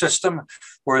it's a system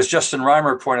or, as Justin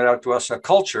Reimer pointed out to us, a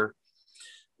culture,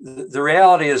 the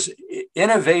reality is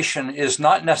innovation is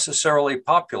not necessarily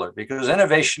popular because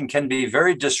innovation can be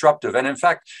very disruptive. And in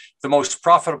fact, the most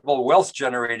profitable wealth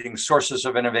generating sources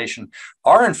of innovation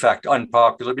are in fact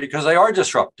unpopular because they are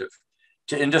disruptive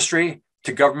to industry,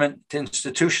 to government, to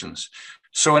institutions.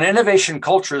 So an innovation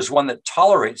culture is one that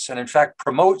tolerates and in fact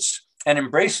promotes and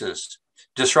embraces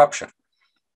disruption,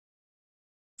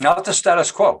 not the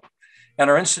status quo. And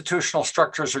our institutional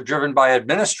structures are driven by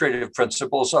administrative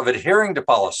principles of adhering to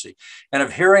policy and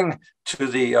adhering to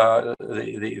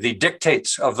the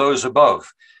dictates of those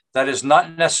above. That is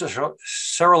not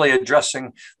necessarily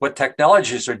addressing what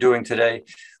technologies are doing today,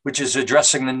 which is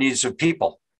addressing the needs of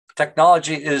people.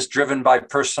 Technology is driven by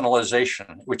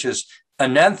personalization, which is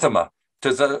anathema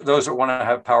to those that want to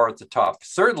have power at the top.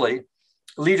 Thirdly,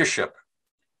 leadership.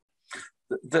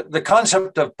 The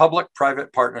concept of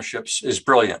public-private partnerships is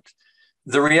brilliant.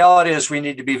 The reality is we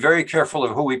need to be very careful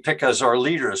of who we pick as our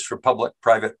leaders for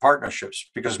public-private partnerships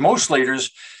because most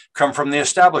leaders come from the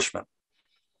establishment.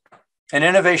 And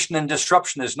innovation and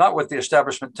disruption is not what the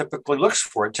establishment typically looks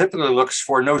for. It typically looks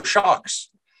for no shocks.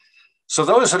 So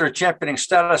those that are championing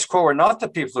status quo are not the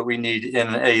people that we need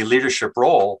in a leadership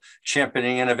role,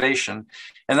 championing innovation.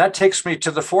 And that takes me to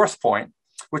the fourth point,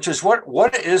 which is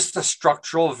what is the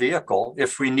structural vehicle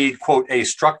if we need, quote, a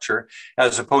structure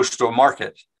as opposed to a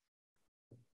market?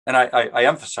 And I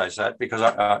emphasize that because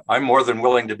I'm more than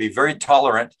willing to be very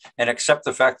tolerant and accept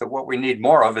the fact that what we need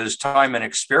more of is time and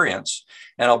experience.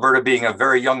 And Alberta, being a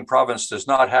very young province, does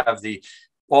not have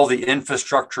all the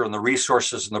infrastructure and the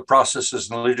resources and the processes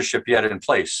and the leadership yet in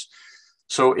place.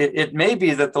 So it may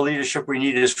be that the leadership we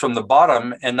need is from the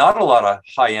bottom and not a lot of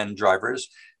high-end drivers.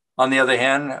 On the other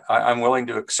hand, I'm willing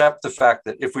to accept the fact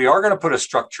that if we are going to put a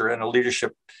structure and a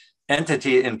leadership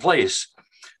entity in place,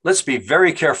 let's be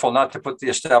very careful not to put the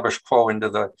established quo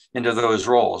into those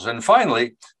roles. And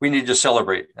finally, we need to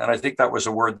celebrate. And I think that was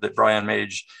a word that Brian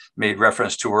made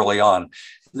reference to early on.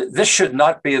 This should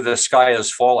not be the sky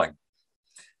is falling.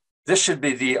 This should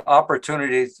be the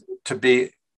opportunity to be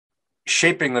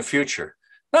shaping the future,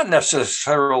 not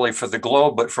necessarily for the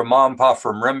globe, but for mom, pa,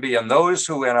 for Marimbi, and those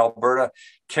who in Alberta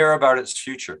care about its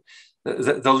future.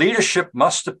 The leadership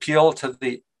must appeal to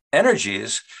the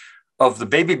energies of the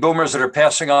baby boomers that are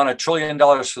passing on $1 trillion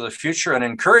for the future and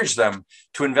encourage them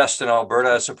to invest in Alberta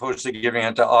as opposed to giving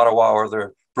it to Ottawa or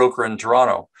their broker in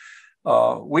Toronto.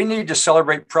 We need to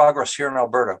celebrate progress here in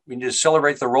Alberta. We need to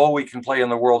celebrate the role we can play in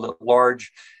the world at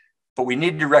large, but we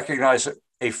need to recognize that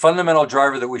a fundamental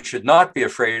driver that we should not be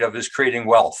afraid of is creating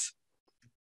wealth.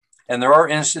 And there are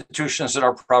institutions in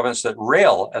our province that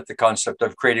rail at the concept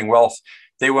of creating wealth.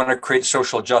 They want to create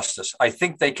social justice. I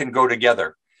think they can go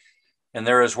together. And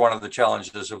there is one of the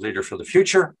challenges of Leader for the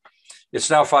Future. It's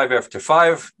now 5 after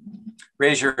 5.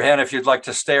 Raise your hand if you'd like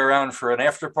to stay around for an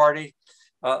after party.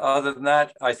 Other than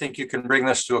that, I think you can bring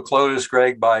this to a close,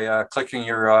 Greg, by clicking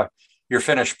your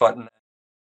finish button.